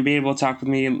on here and being able to talk with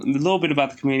me a little bit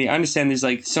about the community. I understand there's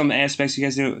like some aspects you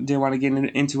guys didn't want to get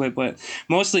into it, but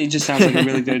mostly it just sounds like a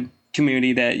really good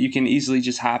community that you can easily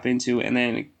just hop into and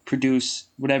then produce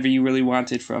whatever you really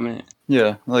wanted from it.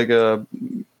 Yeah, like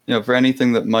for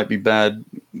anything that might be bad,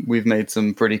 we've made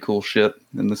some pretty cool shit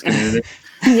in this community.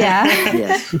 Yeah.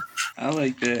 Yes. I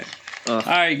like that. All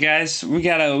right, guys, we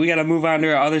gotta move on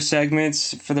to our other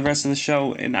segments for the rest of the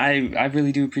show, and I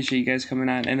really do appreciate you guys coming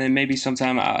on. And then maybe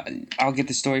sometime I'll get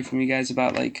the story from you guys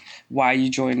about like why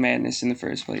you joined Madness in the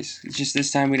first place. It's just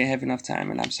this time we didn't have enough time,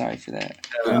 and I'm sorry for that.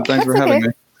 And thanks for having me.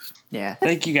 Yeah.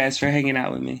 Thank you guys for hanging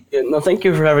out with me. Yeah, no, thank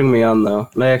you for having me on, though.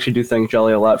 And I actually do thank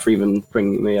Jolly a lot for even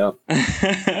bringing me up.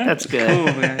 That's good. Cool,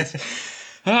 guys.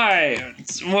 All right,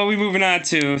 what are we moving on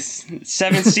to?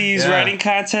 7C's writing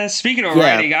contest. Speaking of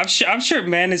writing, I'm sure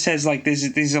Madness has like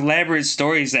these elaborate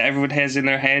stories that everyone has in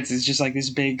their heads. It's just like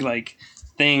this big like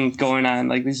thing going on,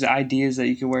 like these ideas that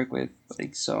you can work with,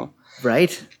 like so.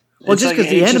 Right. Well, just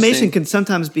because like the animation can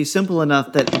sometimes be simple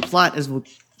enough that the plot is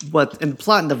the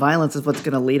plot and the violence is what's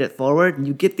going to lead it forward, and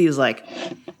you get these like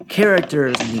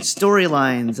characters and these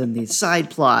storylines and these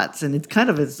side plots, and it kind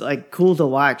of is like cool to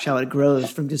watch how it grows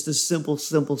from just this simple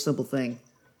thing.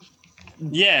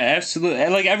 Yeah, absolutely.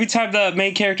 Like every time the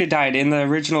main character died in the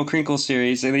original Crinkle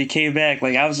series, and he came back,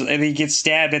 and he gets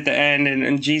stabbed at the end,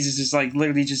 and Jesus is like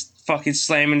literally just fucking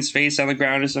slamming his face on the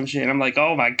ground or some shit. And I'm like,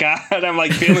 oh my god, I'm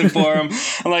like feeling for him.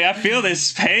 I'm like, I feel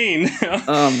this pain.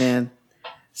 Oh man.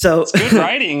 So it's good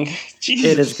writing.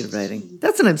 Jesus. It is good writing.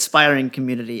 That's an inspiring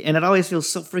community, and it always feels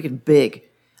so freaking big.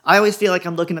 I always feel like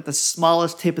I'm looking at the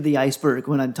smallest tip of the iceberg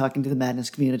when I'm talking to the Madness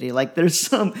community. Like there's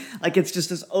some, like it's just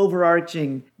this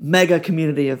overarching mega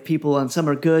community of people, and some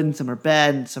are good and some are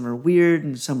bad and some are weird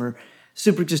and some are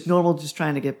super just normal, just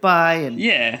trying to get by. And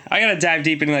yeah, I gotta dive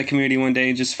deep into that community one day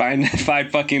and just find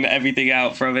fucking everything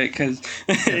out from it, because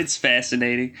it's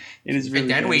fascinating. It is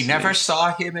really. And then we never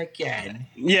saw him again.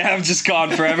 Yeah, I'm just gone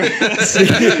forever.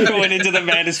 Going into the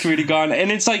Madness community, gone.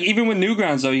 And it's like even with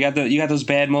Newgrounds though, you got those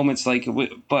bad moments, like,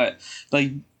 but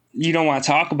like you don't want to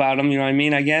talk about them. You know what I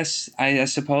mean? I guess I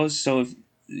suppose so.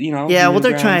 Yeah, well,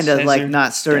 they're trying to like their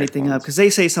not stir anything up because they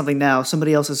say something now,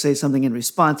 somebody else will say something in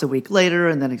response a week later,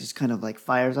 and then it just kind of like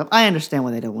fires up. I understand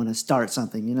why they don't want to start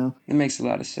something, you know. It makes a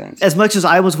lot of sense. As much as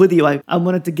I was with you, I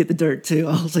wanted to get the dirt too.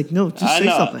 I was like, no, just say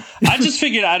something. I just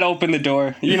figured I'd open the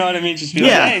door. You know what I mean? Just be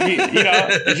like, hey,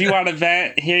 if you want to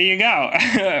vent, here you go.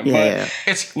 Yeah.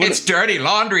 It's dirty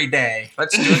laundry day.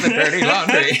 Let's do the dirty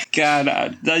laundry.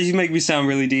 God, you make me sound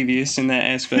really devious in that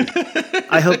aspect.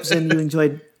 I hope, Zen, you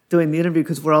enjoyed doing the interview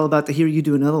because we're all about to hear you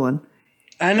do another one.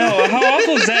 I know. How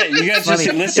awful is that? You guys just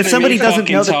listen if somebody to me doesn't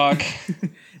fucking know talk.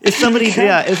 If somebody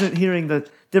isn't hearing the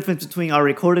difference between our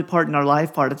recorded part and our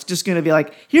live part, it's just going to be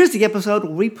like, here's the episode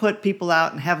where we put people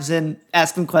out and have Zen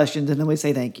ask them questions and then we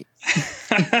say thank you.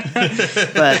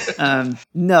 But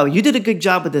no, you did a good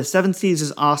job with this. Seven Seas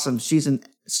is awesome. She's a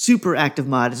super active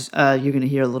mod. You're going to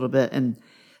hear a little bit. And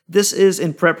this is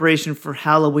in preparation for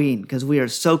Halloween because we are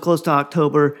so close to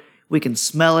October. We can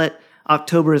smell it.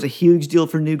 October is a huge deal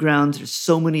for Newgrounds. There's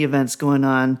so many events going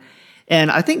on. And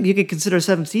I think you could consider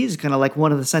Seven Seas kind of like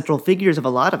one of the central figures of a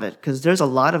lot of it because there's a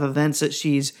lot of events that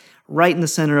she's right in the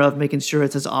center of, making sure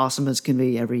it's as awesome as can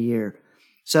be every year.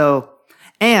 So,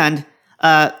 and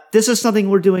this is something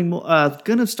we're doing,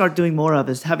 going to start doing more of,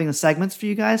 is having the segments for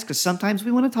you guys because sometimes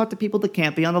we want to talk to people that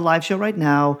can't be on the live show right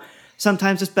now.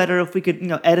 Sometimes it's better if we could,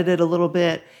 edit it a little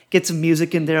bit, get some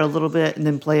music in there a little bit, and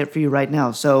then play it for you right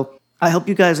now. So I hope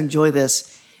you guys enjoy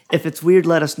this. If it's weird,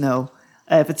 let us know.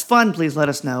 If it's fun, please let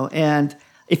us know. And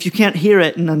if you can't hear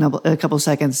it in a couple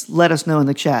seconds, let us know in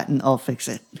the chat and I'll fix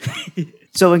it.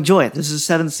 So enjoy it. This is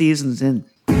 7 Seasons in.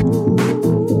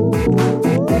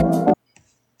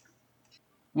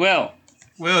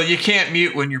 Will, you can't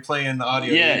mute when you're playing the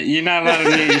audio. Yeah, you're not allowed to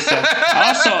mute yourself.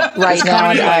 Also, right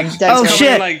now, oh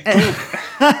shit! Like poop.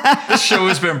 This show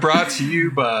has been brought to you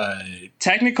by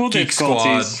Technical Geek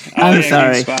difficulties. Squad. I'm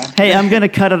sorry. Hey, I'm going to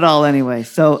cut it all anyway.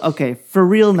 So, okay, for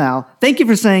real now. Thank you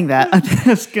for saying that. I'm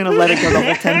just going to let it go the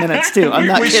whole 10 minutes, too. I'm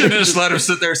not We kidding. should have just let him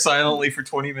sit there silently for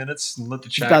 20 minutes and let the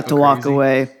chat Got to go walk crazy.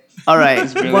 away. All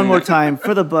right, one more time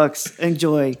for the books.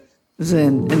 Enjoy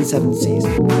Zen and 7 Seas.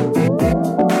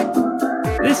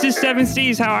 This is 7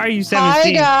 Seas. How are you, 7 Hi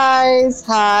Seas? guys.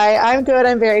 Hi. I'm good.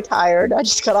 I'm very tired. I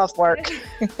just got off work.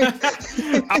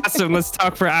 Awesome. Let's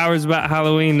talk for hours about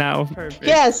Halloween now. Perfect.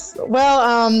 Yes.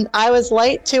 Well, I was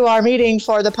late to our meeting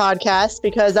for the podcast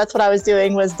because that's what I was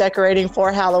doing, was decorating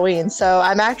for Halloween. So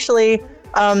I'm actually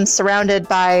surrounded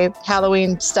by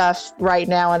Halloween stuff right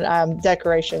now and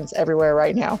decorations everywhere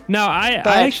right now. No,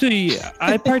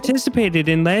 I participated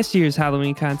in last year's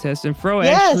Halloween contest, and Fro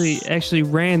Yes. actually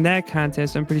ran that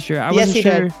contest. I'm pretty sure. I Yes, wasn't he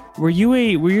sure. did. Were you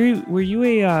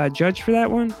a judge for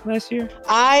that one last year?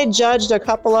 I judged a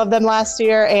couple of them last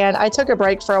year, and I took a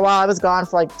break for a while. I was gone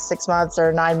for like 6 months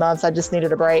or 9 months. I just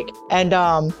needed a break. And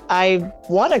I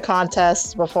won a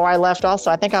contest before I left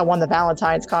also. I think I won the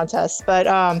Valentine's contest. But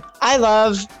I love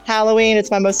Halloween.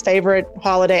 It's my most favorite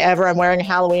holiday ever. I'm wearing a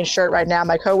Halloween shirt right now.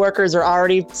 My coworkers are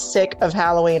already sick of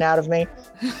Halloween out of me.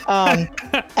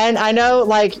 And I know,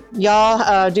 like,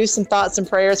 y'all do some thoughts and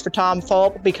prayers for Tom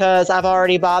Fulp because I've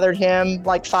already bothered him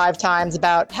like 5 times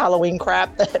about Halloween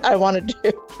crap that I want to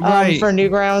do for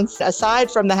Newgrounds.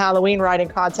 Aside from the Halloween writing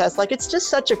contest, like, it's just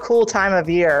such a cool time of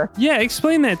year. Yeah,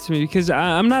 explain that to me because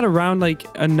I'm not around like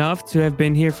enough to have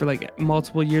been here for like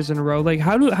multiple years in a row. Like,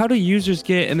 how do users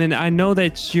get? And then I know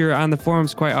that you're on the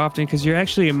forums quite often because you're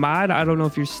actually a mod. I don't know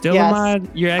if you're still a mod.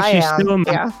 You're actually still a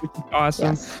mod, which is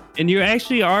awesome. Yes. And you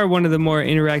actually are one of the more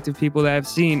interactive people that I've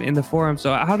seen in the forum.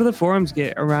 So how do the forums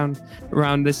get around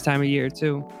this time of year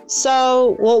too?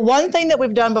 So, well, one thing that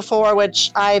we've done before, which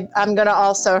I'm going to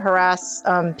also harass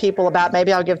people about,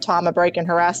 maybe I'll give Tom a break and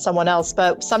harass someone else,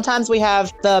 but sometimes we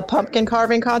have the pumpkin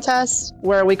carving contest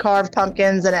where we carve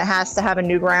pumpkins and it has to have a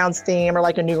Newgrounds theme or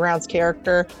like a Newgrounds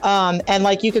character. And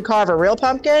like you could carve a real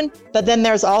pumpkin, but then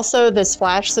there's also this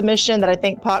flash submission that I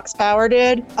think Pox Power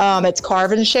did. It's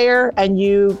Carve and Share, and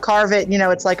you carve it,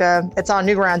 it's on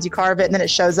Newgrounds, you carve it and then it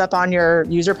shows up on your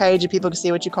user page and people can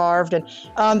see what you carved.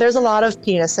 And there's a lot of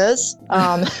penises.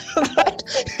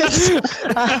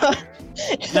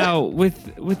 Now,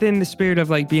 within the spirit of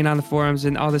like being on the forums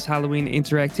and all this Halloween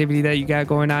interactivity that you got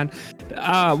going on,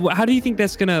 how do you think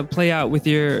that's gonna play out with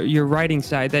your writing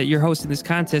side? That you're hosting this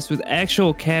contest with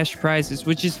actual cash prizes,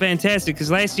 which is fantastic.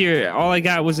 Because last year, all I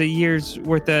got was a year's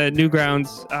worth of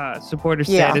Newgrounds supporter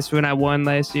status when I won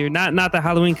last year. Not the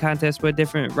Halloween contest, but a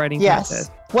different writing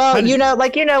contest. Well,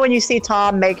 when you see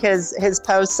Tom make his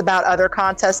posts about other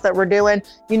contests that we're doing,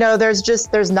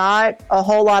 there's not a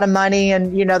whole lot of money.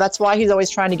 And, that's why he's always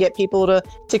trying to get people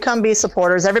to come be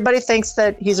supporters. Everybody thinks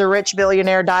that he's a rich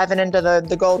billionaire diving into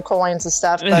the gold coins and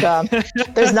stuff. But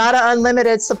there's not an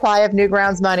unlimited supply of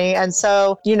Newgrounds money. And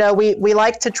so, we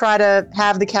like to try to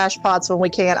have the cash pots when we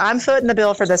can. I'm footing the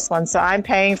bill for this one. So I'm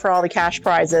paying for all the cash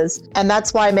prizes. And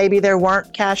that's why maybe there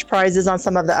weren't cash prizes on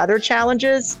some of the other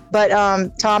challenges. But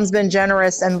Tom's been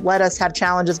generous and let us have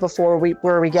challenges before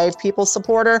where we gave people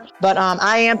supporter. But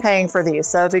I am paying for these.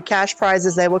 So the cash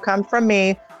prizes, they will come from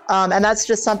me. And that's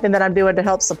just something that I'm doing to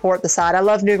help support the site. I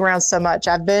love Newgrounds so much.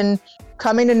 I've been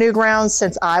coming to Newgrounds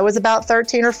since I was about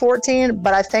 13 or 14,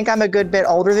 but I think I'm a good bit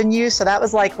older than you. So that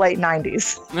was like late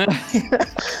 90s.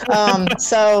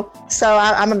 So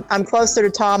I'm closer to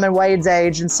Tom and Wade's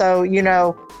age. And so,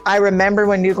 I remember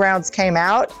when Newgrounds came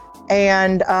out,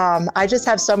 and I just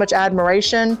have so much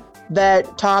admiration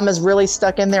that Tom has really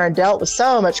stuck in there and dealt with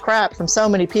so much crap from so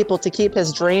many people to keep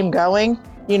his dream going,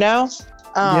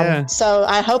 So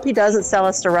I hope he doesn't sell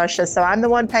us to Russia. So I'm the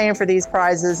one paying for these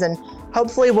prizes, and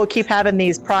hopefully we'll keep having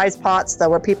these prize pots though,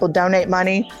 where people donate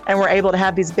money and we're able to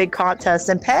have these big contests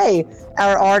and pay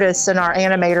our artists and our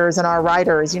animators and our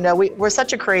writers. We're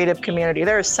such a creative community.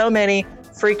 There are so many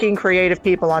freaking creative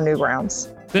people on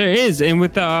Newgrounds. There is, and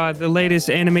with the latest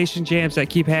animation jams that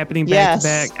keep happening back to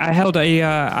back,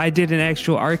 I did an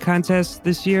actual art contest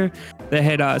this year that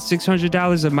had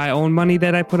 $600 of my own money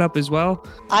that I put up as well.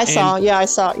 I saw.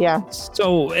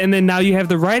 So, and then now you have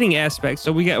the writing aspect.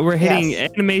 So we're hitting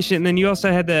animation, and then you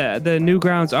also had the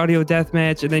Newgrounds audio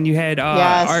deathmatch, and then you had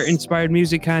art inspired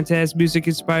music contest, music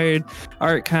inspired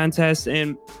art contest,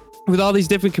 and with all these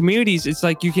different communities, it's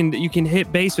like you can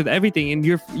hit base with everything, and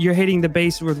you're hitting the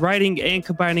base with writing and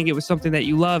combining it with something that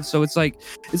you love. So it's like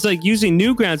using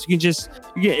Newgrounds. You can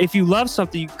if you love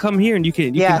something, you come here and you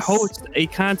can host a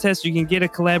contest, you can get a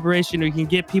collaboration, or you can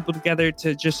get people together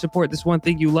to just support this one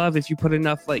thing you love if you put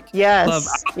enough love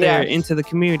out there into the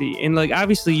community. And like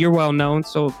obviously you're well known,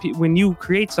 so when you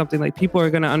create something, like people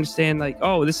are gonna understand like,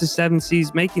 oh, this is 7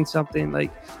 Seas making something,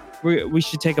 like we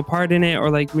should take a part in it,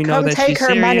 or like we know come that take she's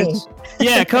her serious. money.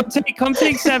 Yeah, come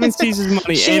take 7 Seas'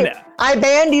 money. I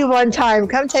banned you one time.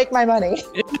 Come take my money.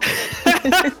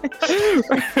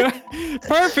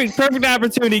 Perfect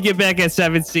opportunity to get back at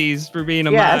 7 Seas for being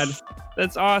a mod.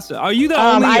 That's awesome. Are you the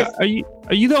only?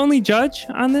 Are you the only judge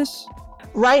on this?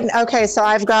 Right. Okay. So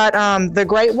I've got the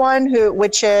Great One,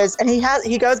 which is, and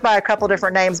he goes by a couple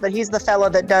different names, but he's the fellow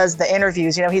that does the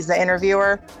interviews. He's the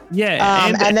interviewer. Yeah.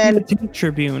 And then the Tank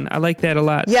Tribune. I like that a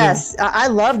lot. Yes, too. I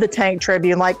love the Tank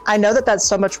Tribune. Like, I know that's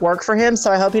so much work for him,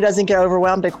 so I hope he doesn't get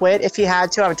overwhelmed to quit. If he had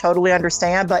to, I would totally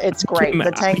understand. But it's great.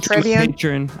 The Tank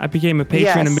Tribune. I became a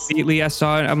patron immediately. I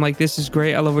saw it. I'm like, this is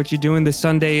great. I love what you're doing. The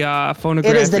Sunday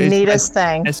phonograph. It is the neatest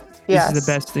thing. This is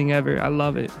the best thing ever. I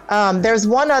love it. There's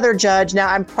one other judge. Now,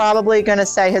 I'm probably going to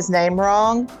say his name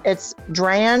wrong. It's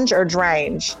Drange or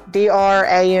Drange.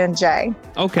 Dranj.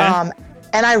 Okay.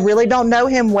 And I really don't know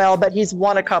him well, but he's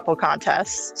won a couple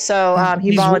contests. So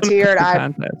he volunteered.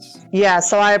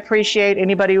 So I appreciate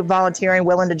anybody volunteering,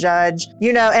 willing to judge.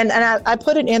 And I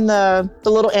put it in the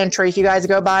little entry. If you guys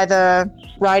go by the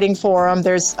writing forum,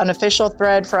 there's an official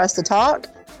thread for us to talk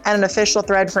and an official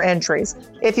thread for entries.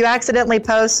 If you accidentally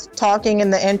post talking in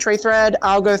the entry thread,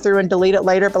 I'll go through and delete it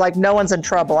later, but like no one's in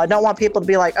trouble. I don't want people to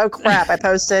be like, oh crap, I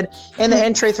posted in the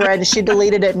entry thread and she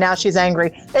deleted it and now she's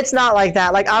angry. It's not like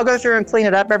that. Like I'll go through and clean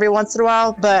it up every once in a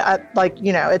while, but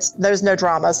there's no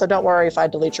drama. So don't worry if I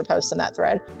delete your post in that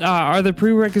thread. Are the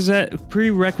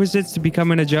prerequisites to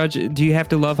becoming a judge? Do you have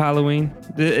to love Halloween?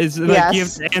 Yes. You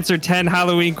have to answer 10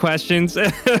 Halloween questions.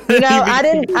 I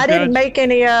didn't make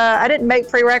any, I didn't make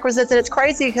prerequisites, and it's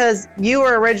crazy because you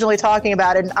were originally talking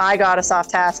about it and I got us off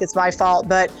task. It's my fault,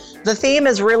 but the theme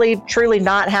is really truly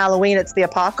not Halloween. It's the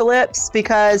apocalypse,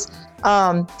 because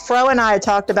Fro and I had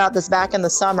talked about this back in the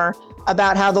summer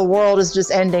about how the world is just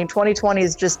ending. 2020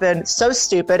 has just been so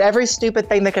stupid. Every stupid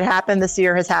thing that could happen this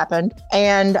year has happened.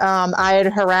 And I had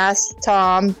harassed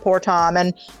Tom, poor Tom,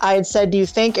 and I had said, do you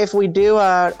think if we do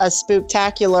a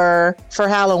spooktacular for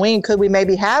Halloween, could we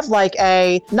maybe have like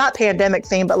a, not pandemic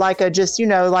theme, but like a just,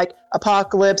 like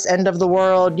apocalypse, end of the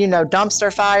world,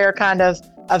 dumpster fire kind of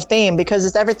theme, because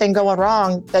it's everything going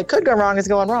wrong that could go wrong is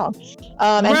going wrong.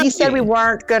 And he said we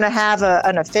weren't going to have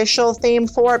an official theme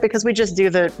for it because we just do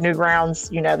the Newgrounds,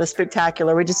 the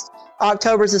spooktacular.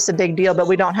 October's just a big deal, but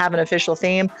we don't have an official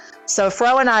theme. So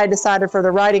Fro and I decided for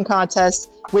the writing contest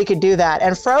we could do that.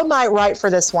 And Fro might write for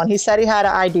this one. He said he had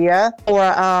an idea for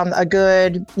a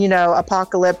good,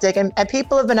 apocalyptic. And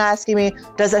people have been asking me,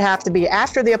 does it have to be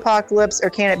after the apocalypse or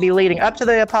can it be leading up to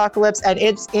the apocalypse? And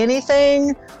it's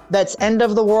anything that's end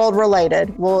of the world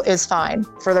related is fine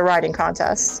for the writing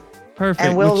contest. Perfect.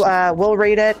 And we'll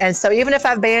read it. And so even if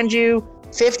I've banned you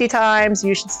 50 times,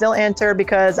 you should still enter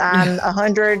because I'm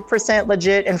 100%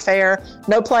 legit and fair.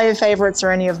 No playing favorites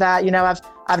or any of that.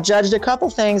 I've judged a couple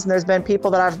things, and there's been people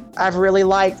that I've really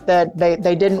liked that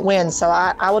they didn't win. So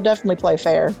I will definitely play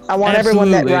fair. I want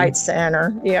everyone that writes to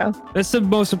enter. Yeah. That's the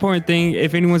most important thing.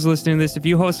 If anyone's listening to this, if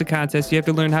you host a contest, you have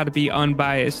to learn how to be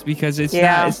unbiased because it's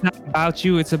not about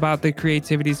you. It's about the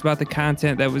creativity. It's about the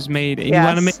content that was made. And you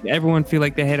want to make everyone feel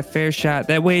like they had a fair shot.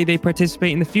 That way they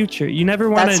participate in the future. You never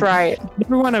want to. That's right. You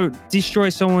never want to destroy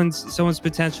someone's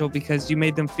potential because you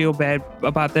made them feel bad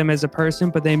about them as a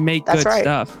person, but they make good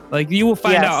stuff. Like you will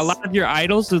find out a lot of your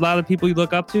idols, a lot of people you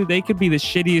look up to, they could be the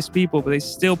shittiest people, but they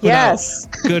still put out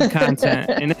good content,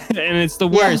 and it's the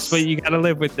worst, but you got to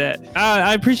live with that.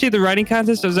 I appreciate the writing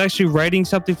contest. I was actually writing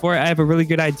something for it. I have a really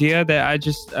good idea that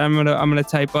I'm gonna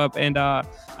type up, and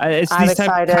it's these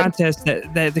type of contests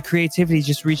that the creativity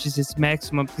just reaches its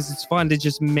maximum because it's fun to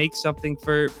just make something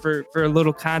for a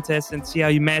little contest and see how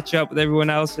you match up with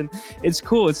everyone else, and it's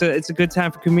cool. It's a good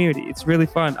time for community. It's really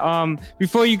fun.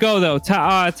 Before you go though,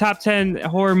 top 10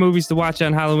 horror movies to watch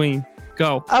on Halloween.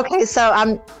 Go. Okay,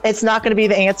 so it's not going to be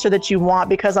the answer that you want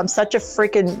because I'm such a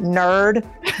freaking nerd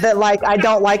that I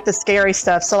don't like the scary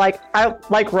stuff. So I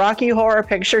like Rocky Horror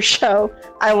Picture Show.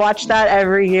 I watch that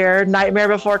every year. Nightmare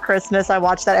Before Christmas. I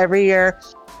watch that every year.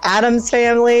 Addams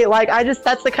Family.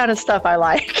 That's the kind of stuff I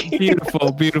like.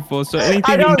 Beautiful. So anything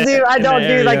I don't do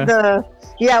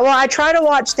I try to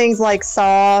watch things like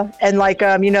Saw and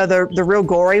the real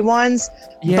gory ones.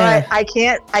 Yeah. But I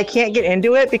can't get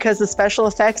into it because the special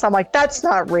effects, I'm like, that's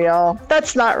not real.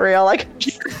 That's not real. I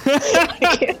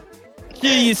can't.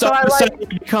 Yeah, you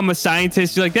become a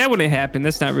scientist. You're like, that wouldn't happen.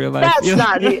 That's not real life. That's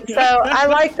not me. So I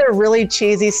like the really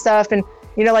cheesy stuff. And,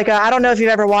 I don't know if you've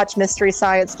ever watched Mystery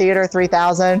Science Theater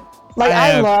 3000.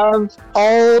 I love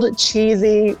old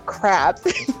cheesy crap.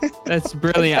 That's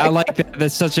brilliant. I like that.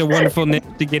 That's such a wonderful niche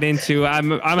to get into.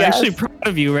 I'm actually proud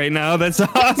of you right now. That's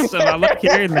awesome. I like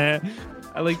hearing that.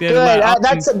 I like that a lot.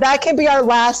 That can be our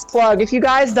last plug. If you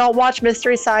guys don't watch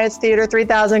Mystery Science Theater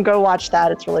 3000, go watch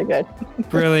that. It's really good.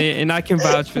 Brilliant. And I can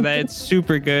vouch for that. It's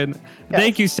super good. Yes.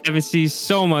 Thank you, 7Cs,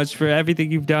 so much for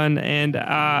everything you've done. And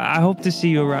I hope to see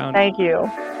you around. Thank you.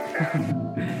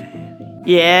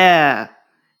 Yeah.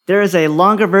 There is a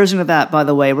longer version of that, by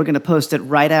the way. We're going to post it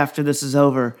right after this is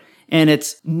over. And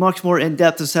it's much more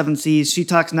in-depth of 7Cs. She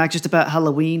talks not just about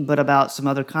Halloween, but about some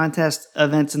other contest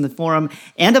events in the forum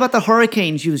and about the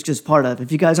hurricane she was just part of.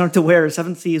 If you guys aren't aware,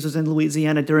 7Cs was in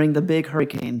Louisiana during the big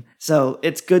hurricane. So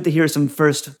it's good to hear some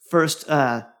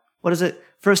first-hand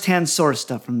source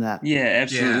stuff from that. Yeah,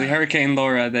 absolutely. Yeah. Hurricane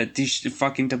Laura that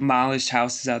fucking demolished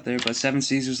houses out there, but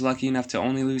 7Cs was lucky enough to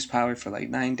only lose power for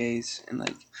 9 days, and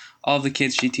all the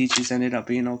kids she teaches ended up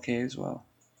being okay as well.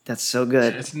 That's so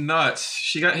good. It's nuts.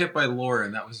 She got hit by Laura,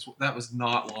 and that was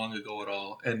not long ago at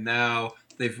all. And now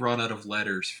they've run out of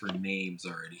letters for names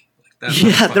already.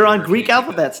 They're on Greek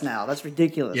alphabets now. That's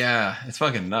ridiculous. Yeah, it's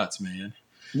fucking nuts, man.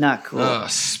 Not cool.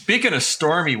 Speaking of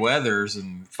stormy weathers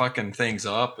and fucking things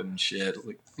up and shit,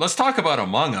 let's talk about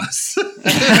Among Us.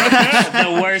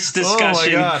 The worst discussion. Oh my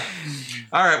god.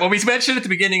 All right. Well, we mentioned at the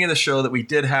beginning of the show that we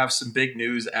did have some big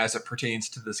news as it pertains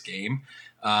to this game.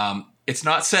 It's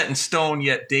not set in stone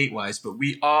yet date-wise, but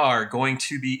we are going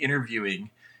to be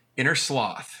interviewing Inner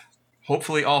Sloth.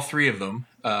 Hopefully all three of them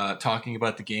talking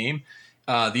about the game.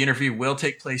 The interview will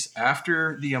take place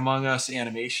after the Among Us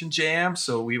animation jam,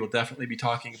 so we will definitely be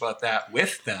talking about that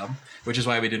with them, which is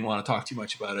why we didn't want to talk too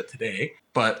much about it today.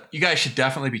 But you guys should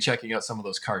definitely be checking out some of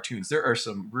those cartoons. There are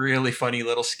some really funny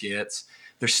little skits.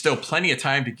 There's still plenty of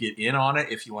time to get in on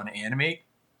it if you want to animate.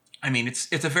 I mean,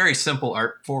 it's a very simple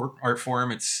art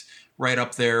form. It's right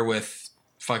up there with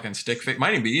fucking stick figures.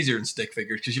 Might even be easier than stick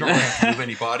figures because you don't really have to move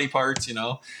any body parts,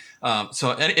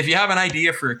 So if you have an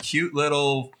idea for a cute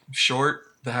little short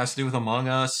that has to do with Among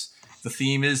Us, the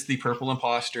theme is the Purple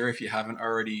Imposter, if you haven't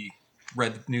already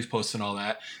read the news posts and all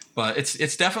that. But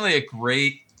it's definitely a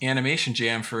great animation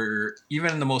jam for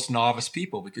even the most novice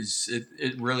people because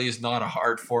it really is not a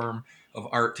hard form of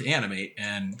art to animate.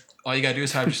 And all you got to do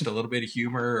is have just a little bit of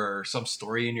humor or some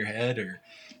story in your head or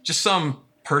just some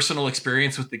personal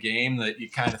experience with the game that you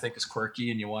kind of think is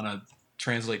quirky and you want to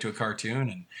translate to a cartoon,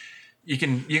 and you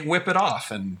can whip it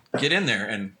off and get in there,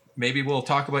 and maybe we'll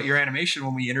talk about your animation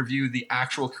when we interview the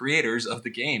actual creators of the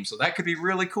game. So that could be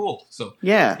really cool. So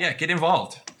yeah, get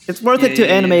involved. It's worth it to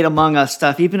animate Among Us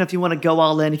stuff, even if you want to go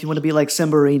all in, if you want to be like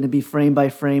Cymberine and be frame by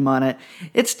frame on it.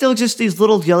 It's still just these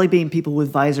little jelly bean people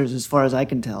with visors, as far as I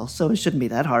can tell. So it shouldn't be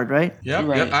that hard, right? Yep.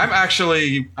 I'm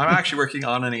actually working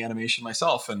on any animation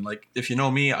myself, and like, if you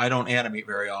know me, I don't animate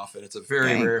very often. It's a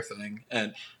very rare thing,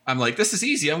 and I'm like, this is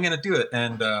easy. I'm gonna do it,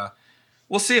 and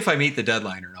we'll see if I meet the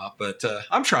deadline or not, but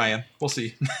I'm trying. We'll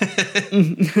see.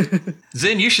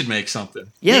 Zin, you should make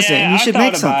something. Yeah, Zin, you should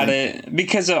make something. I thought about it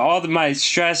because of all my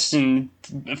stress and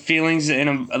feelings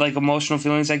and like emotional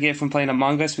feelings I get from playing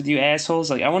Among Us with you assholes.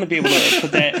 Like, I want to be able to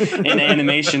put that in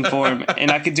animation form,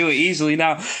 and I could do it easily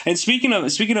now. And speaking of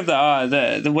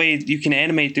the way you can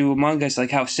animate through Among Us, like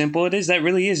how simple it is, that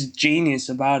really is genius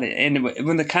about it. And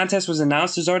when the contest was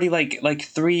announced, there's already like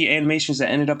 3 animations that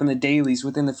ended up in the dailies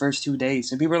within the first 2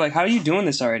 days, and people are like, "How are you doing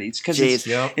this already?" It's because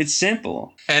it's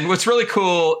simple. And what's really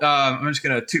cool, I'm just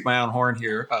gonna toot my own horn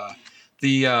here.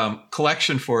 The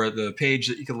collection for the page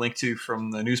that you can link to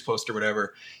from the news post or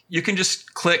whatever, you can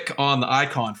just click on the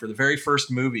icon for the very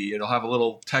first movie. It'll have a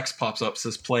little text pops up,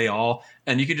 says play all,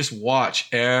 and you can just watch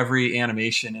every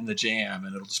animation in the jam,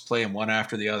 and it'll just play them one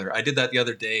after the other. I did that the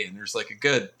other day, and there's like a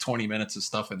good 20 minutes of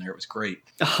stuff in there. It was great.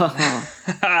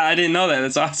 I didn't know that.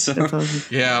 That's awesome.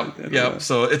 Yeah.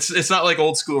 So it's not like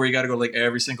old school where you got to go like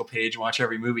every single page and watch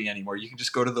every movie anymore. You can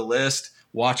just go to the list,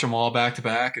 watch them all back to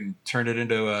back, and turn it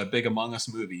into a big Among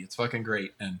Us movie. It's fucking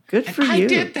great. And good for you. I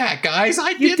did that, guys.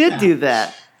 You did do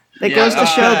that. That goes to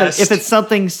show that if it's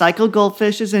something Psycho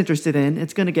Goldfish is interested in,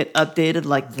 it's going to get updated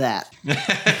like that.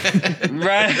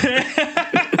 Right.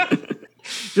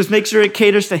 Just make sure it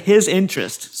caters to his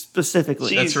interest specifically.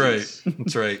 Jesus.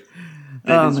 That's right.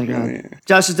 Oh my god,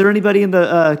 Josh! Is there anybody in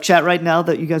the chat right now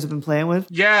that you guys have been playing with?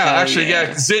 Yeah,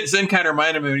 Zin kind of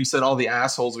reminded me when he said all the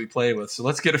assholes we play with. So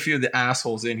let's get a few of the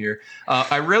assholes in here.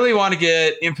 I really want to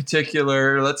get, in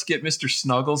particular, let's get Mr.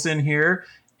 Snuggles in here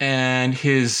and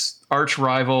his arch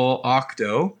rival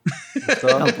Octo.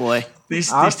 Oh boy,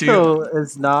 these two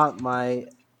is not my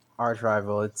arch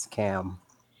rival. It's Cam.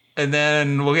 And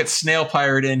then we'll get Snail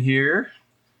Pirate in here.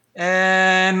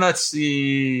 And let's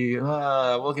see,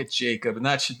 we'll get Jacob, and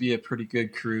that should be a pretty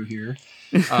good crew here.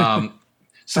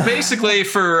 So basically,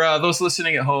 for those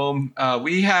listening at home,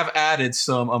 we have added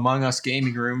some Among Us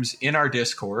gaming rooms in our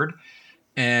Discord,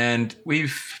 and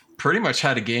we've pretty much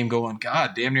had a game going,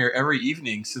 damn near every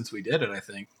evening since we did it, I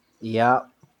think. Yeah.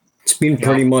 It's been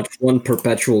pretty much one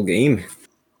perpetual game.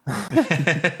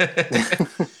 A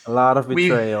lot of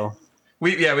betrayal.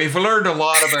 We've learned a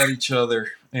lot about each other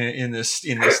in this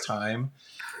time.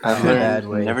 I've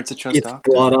learned never to trust. It's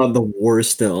brought out the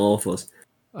worst in all of us.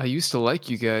 I used to like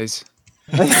you guys.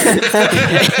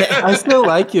 I still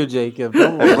like you, Jacob.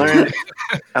 I've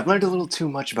learned a little too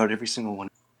much about every single one.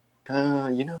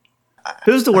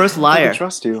 Who's the worst liar? I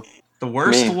trust you. The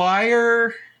worst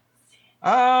liar?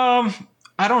 I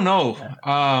don't know.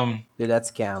 Dude,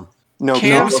 that's Cam. No,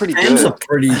 Cam's pretty good.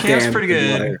 Cam's pretty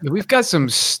good. We've got some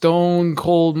stone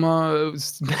cold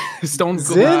Zin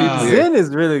is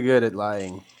really good at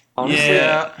lying. Honestly,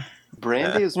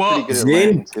 Brandy is pretty good at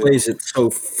lying too. Plays it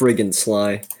so friggin'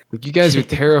 sly. You guys are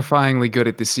terrifyingly good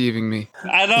at deceiving me.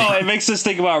 I know, it makes us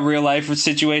think about real life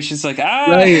situations like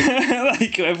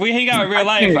like if we hang out in real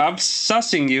life, I'm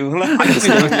sussing you.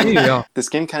 This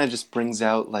game kind of just brings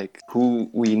out like who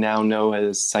we now know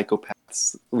as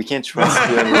psychopaths. We can't trust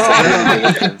whoever.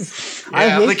 I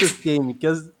hate this game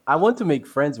because I want to make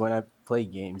friends when I play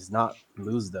games, not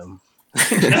lose them.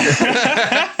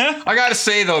 I gotta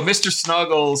say though, Mr.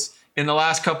 Snuggles, in the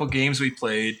last couple games we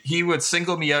played, he would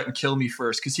single me out and kill me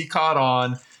first because he caught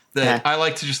on that I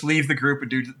like to just leave the group and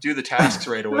do the tasks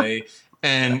right away.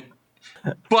 And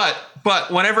but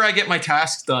whenever I get my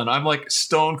tasks done, I'm like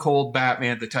stone cold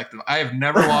Batman detective. I have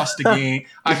never lost a game.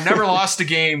 I've never lost a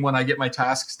game when I get my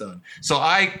tasks done. So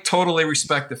I totally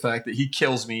respect the fact that he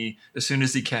kills me as soon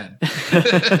as he can.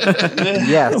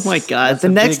 Yes. Oh my god. The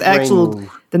next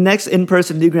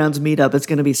in-person Newgrounds meetup is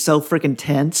going to be so freaking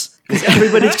tense.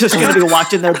 Everybody's just going to be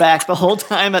watching their backs the whole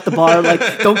time at the bar,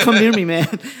 like, don't come near me, man.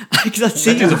 That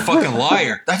dude's a fucking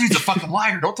liar.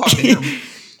 Don't talk to him.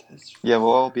 Yeah,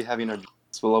 we'll all be having our...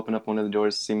 We'll open up one of the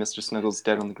doors, see Mr. Snuggles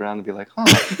dead on the ground, and be like,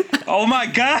 oh my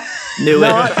god!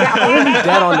 I won't be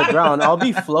dead on the ground. I'll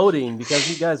be floating because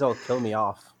you guys all kill me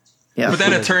off. Yeah. But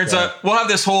then it turns out we'll have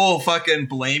this whole fucking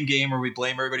blame game where we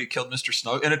blame everybody who killed Mr.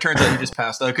 Snuggles, and it turns out he just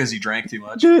passed out because he drank too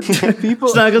much. Dude,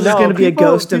 Snuggles is going to be a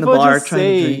ghost in the bar trying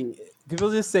to drink.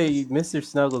 People just say Mr.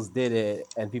 Snuggles did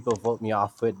it, and people vote me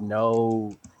off with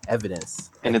no evidence.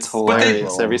 And it's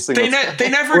hilarious every single time. They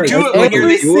never do it when you're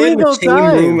in the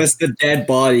same room as the dead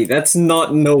body. That's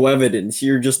not no evidence.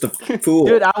 You're just a fool.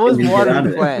 Dude, I was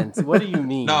watering plants. What do you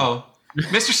mean? No.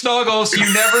 Mr. Snuggles,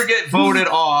 you never get voted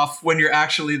off when you're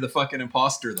actually the fucking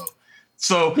imposter, though.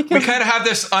 So we kind of have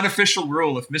this unofficial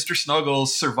rule: if Mr.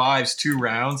 Snuggles survives 2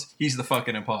 rounds, he's the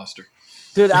fucking imposter.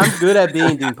 Dude, I'm good at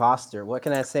being the imposter. What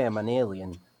can I say? I'm an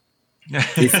alien.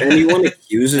 If anyone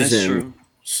accuses him,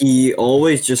 he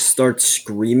always just starts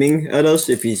screaming at us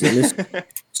if he's innocent.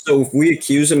 So if we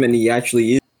accuse him and he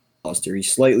actually is the imposter,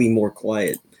 he's slightly more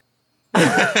quiet.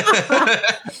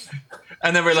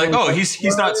 And then we're like, oh,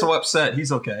 he's not so upset.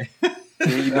 He's okay.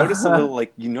 You notice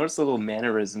the little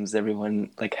mannerisms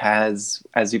everyone like has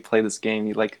as you play this game.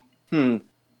 You're like,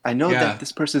 I know that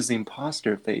this person's the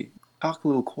imposter if they talk a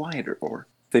little quieter or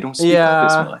if they don't speak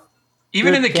up as much.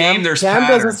 Even in the game, there's Cam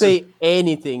patterns. doesn't say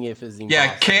anything if he's the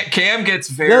imposter. Yeah, Cam gets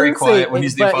very quiet when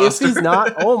he's the imposter. But if he's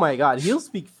not, oh my god, he'll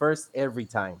speak first every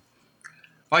time.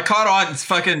 I caught on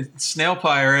fucking Snail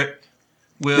Pirate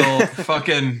will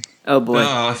fucking... Oh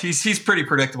boy. He's pretty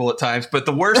predictable at times, but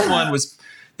the worst one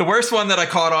that I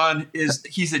caught on is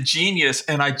he's a genius,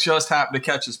 and I just happened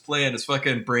to catch his play, and it's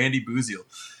fucking Brandy Boozil.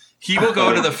 He will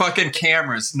go to the fucking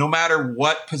cameras no matter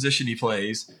what position he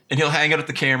plays, and he'll hang out at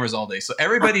the cameras all day. So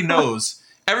everybody knows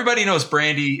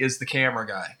Brandy is the camera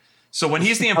guy. So when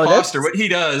he's the imposter, what he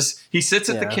does, he sits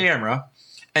at the camera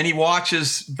and he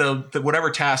watches the whatever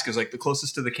task is like the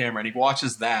closest to the camera, and he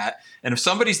watches that. And if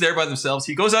somebody's there by themselves,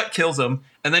 he goes out, kills them,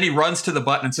 and then he runs to the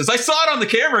button and says, "I saw it on the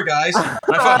camera, guys."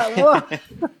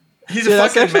 He's a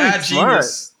fucking mad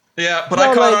genius. Yeah, but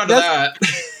I caught on to that.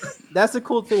 That's the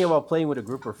cool thing about playing with a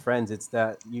group of friends. It's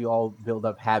that you all build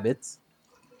up habits,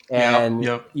 and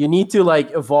you need to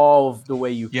like evolve the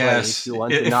way you play. If you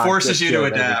want it forces you to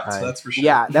adapt. That's for sure.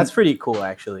 Yeah, that's pretty cool,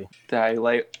 actually. I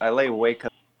lay awake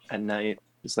up at night,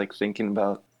 just like thinking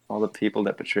about all the people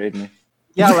that betrayed me.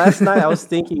 Yeah, last night I was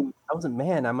thinking,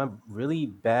 man, I'm a really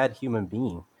bad human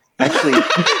being. Actually,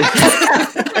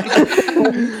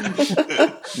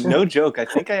 no joke. I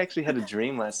think I actually had a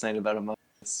dream last night about Among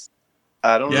Us.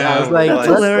 I don't know. I was like, let's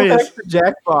go back to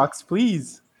Jackbox,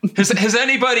 please. Has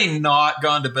anybody not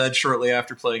gone to bed shortly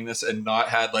after playing this and not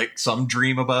had like some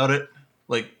dream about it?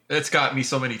 Like, it's got me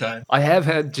so many times. I have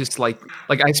had just like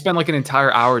I spent like an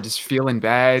entire hour just feeling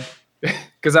bad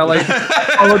because I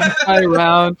followed this guy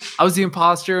around. I was the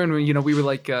imposter, and we were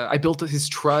like, I built his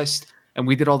trust. And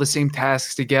we did all the same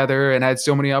tasks together and had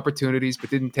so many opportunities, but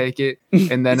didn't take it.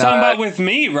 And then you're talking about with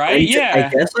me, right? I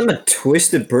guess I'm a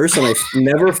twisted person. I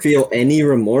never feel any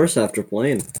remorse after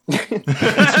playing.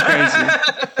 That's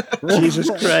crazy. Jesus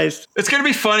Christ! It's gonna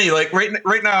be funny. Like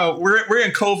right now, we're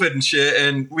in COVID and shit,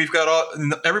 and we've got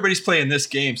everybody's playing this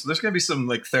game. So there's gonna be some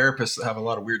like therapists that have a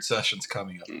lot of weird sessions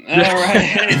coming up. All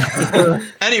right.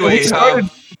 Anyway.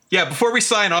 Before we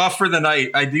sign off for the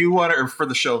night, I do want to, or for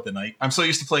the show of the night. I'm so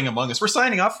used to playing Among Us. We're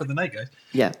signing off for the night, guys.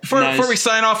 Yeah. Before we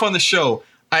sign off on the show,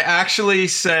 I actually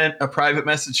sent a private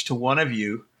message to one of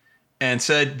you and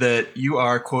said that you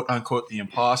are, quote unquote, the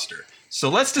imposter. So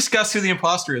let's discuss who the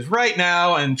imposter is right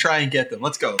now and try and get them.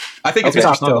 Let's go. I think it's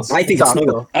Mr. Snuggles. I think it's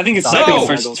Snuggles. I think it's Snuggles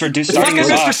for It's fucking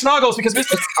Mr. Snuggles because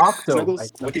Mr.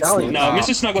 Snuggles. No,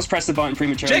 Mr. Snuggles pressed the button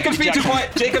prematurely. Jacob's being too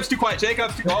quiet. Jacob's too quiet.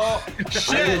 Oh,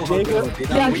 shit.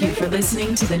 Thank you for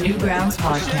listening to the Newgrounds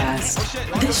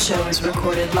podcast. This show is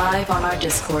recorded live on our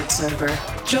Discord server.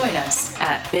 Join us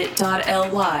at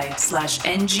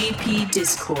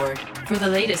bit.ly/NGPDiscord. For the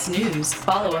latest news,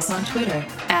 follow us on Twitter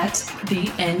at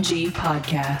the NG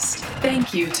Podcast.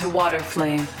 Thank you to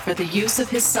Waterflame for the use of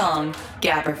his song,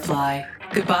 Gabberfly.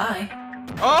 Goodbye.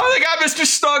 Oh, they got Mr.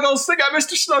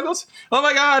 Snuggles. Oh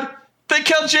my god. They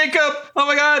killed Jacob. Oh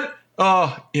my god.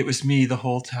 Oh, it was me the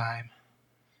whole time.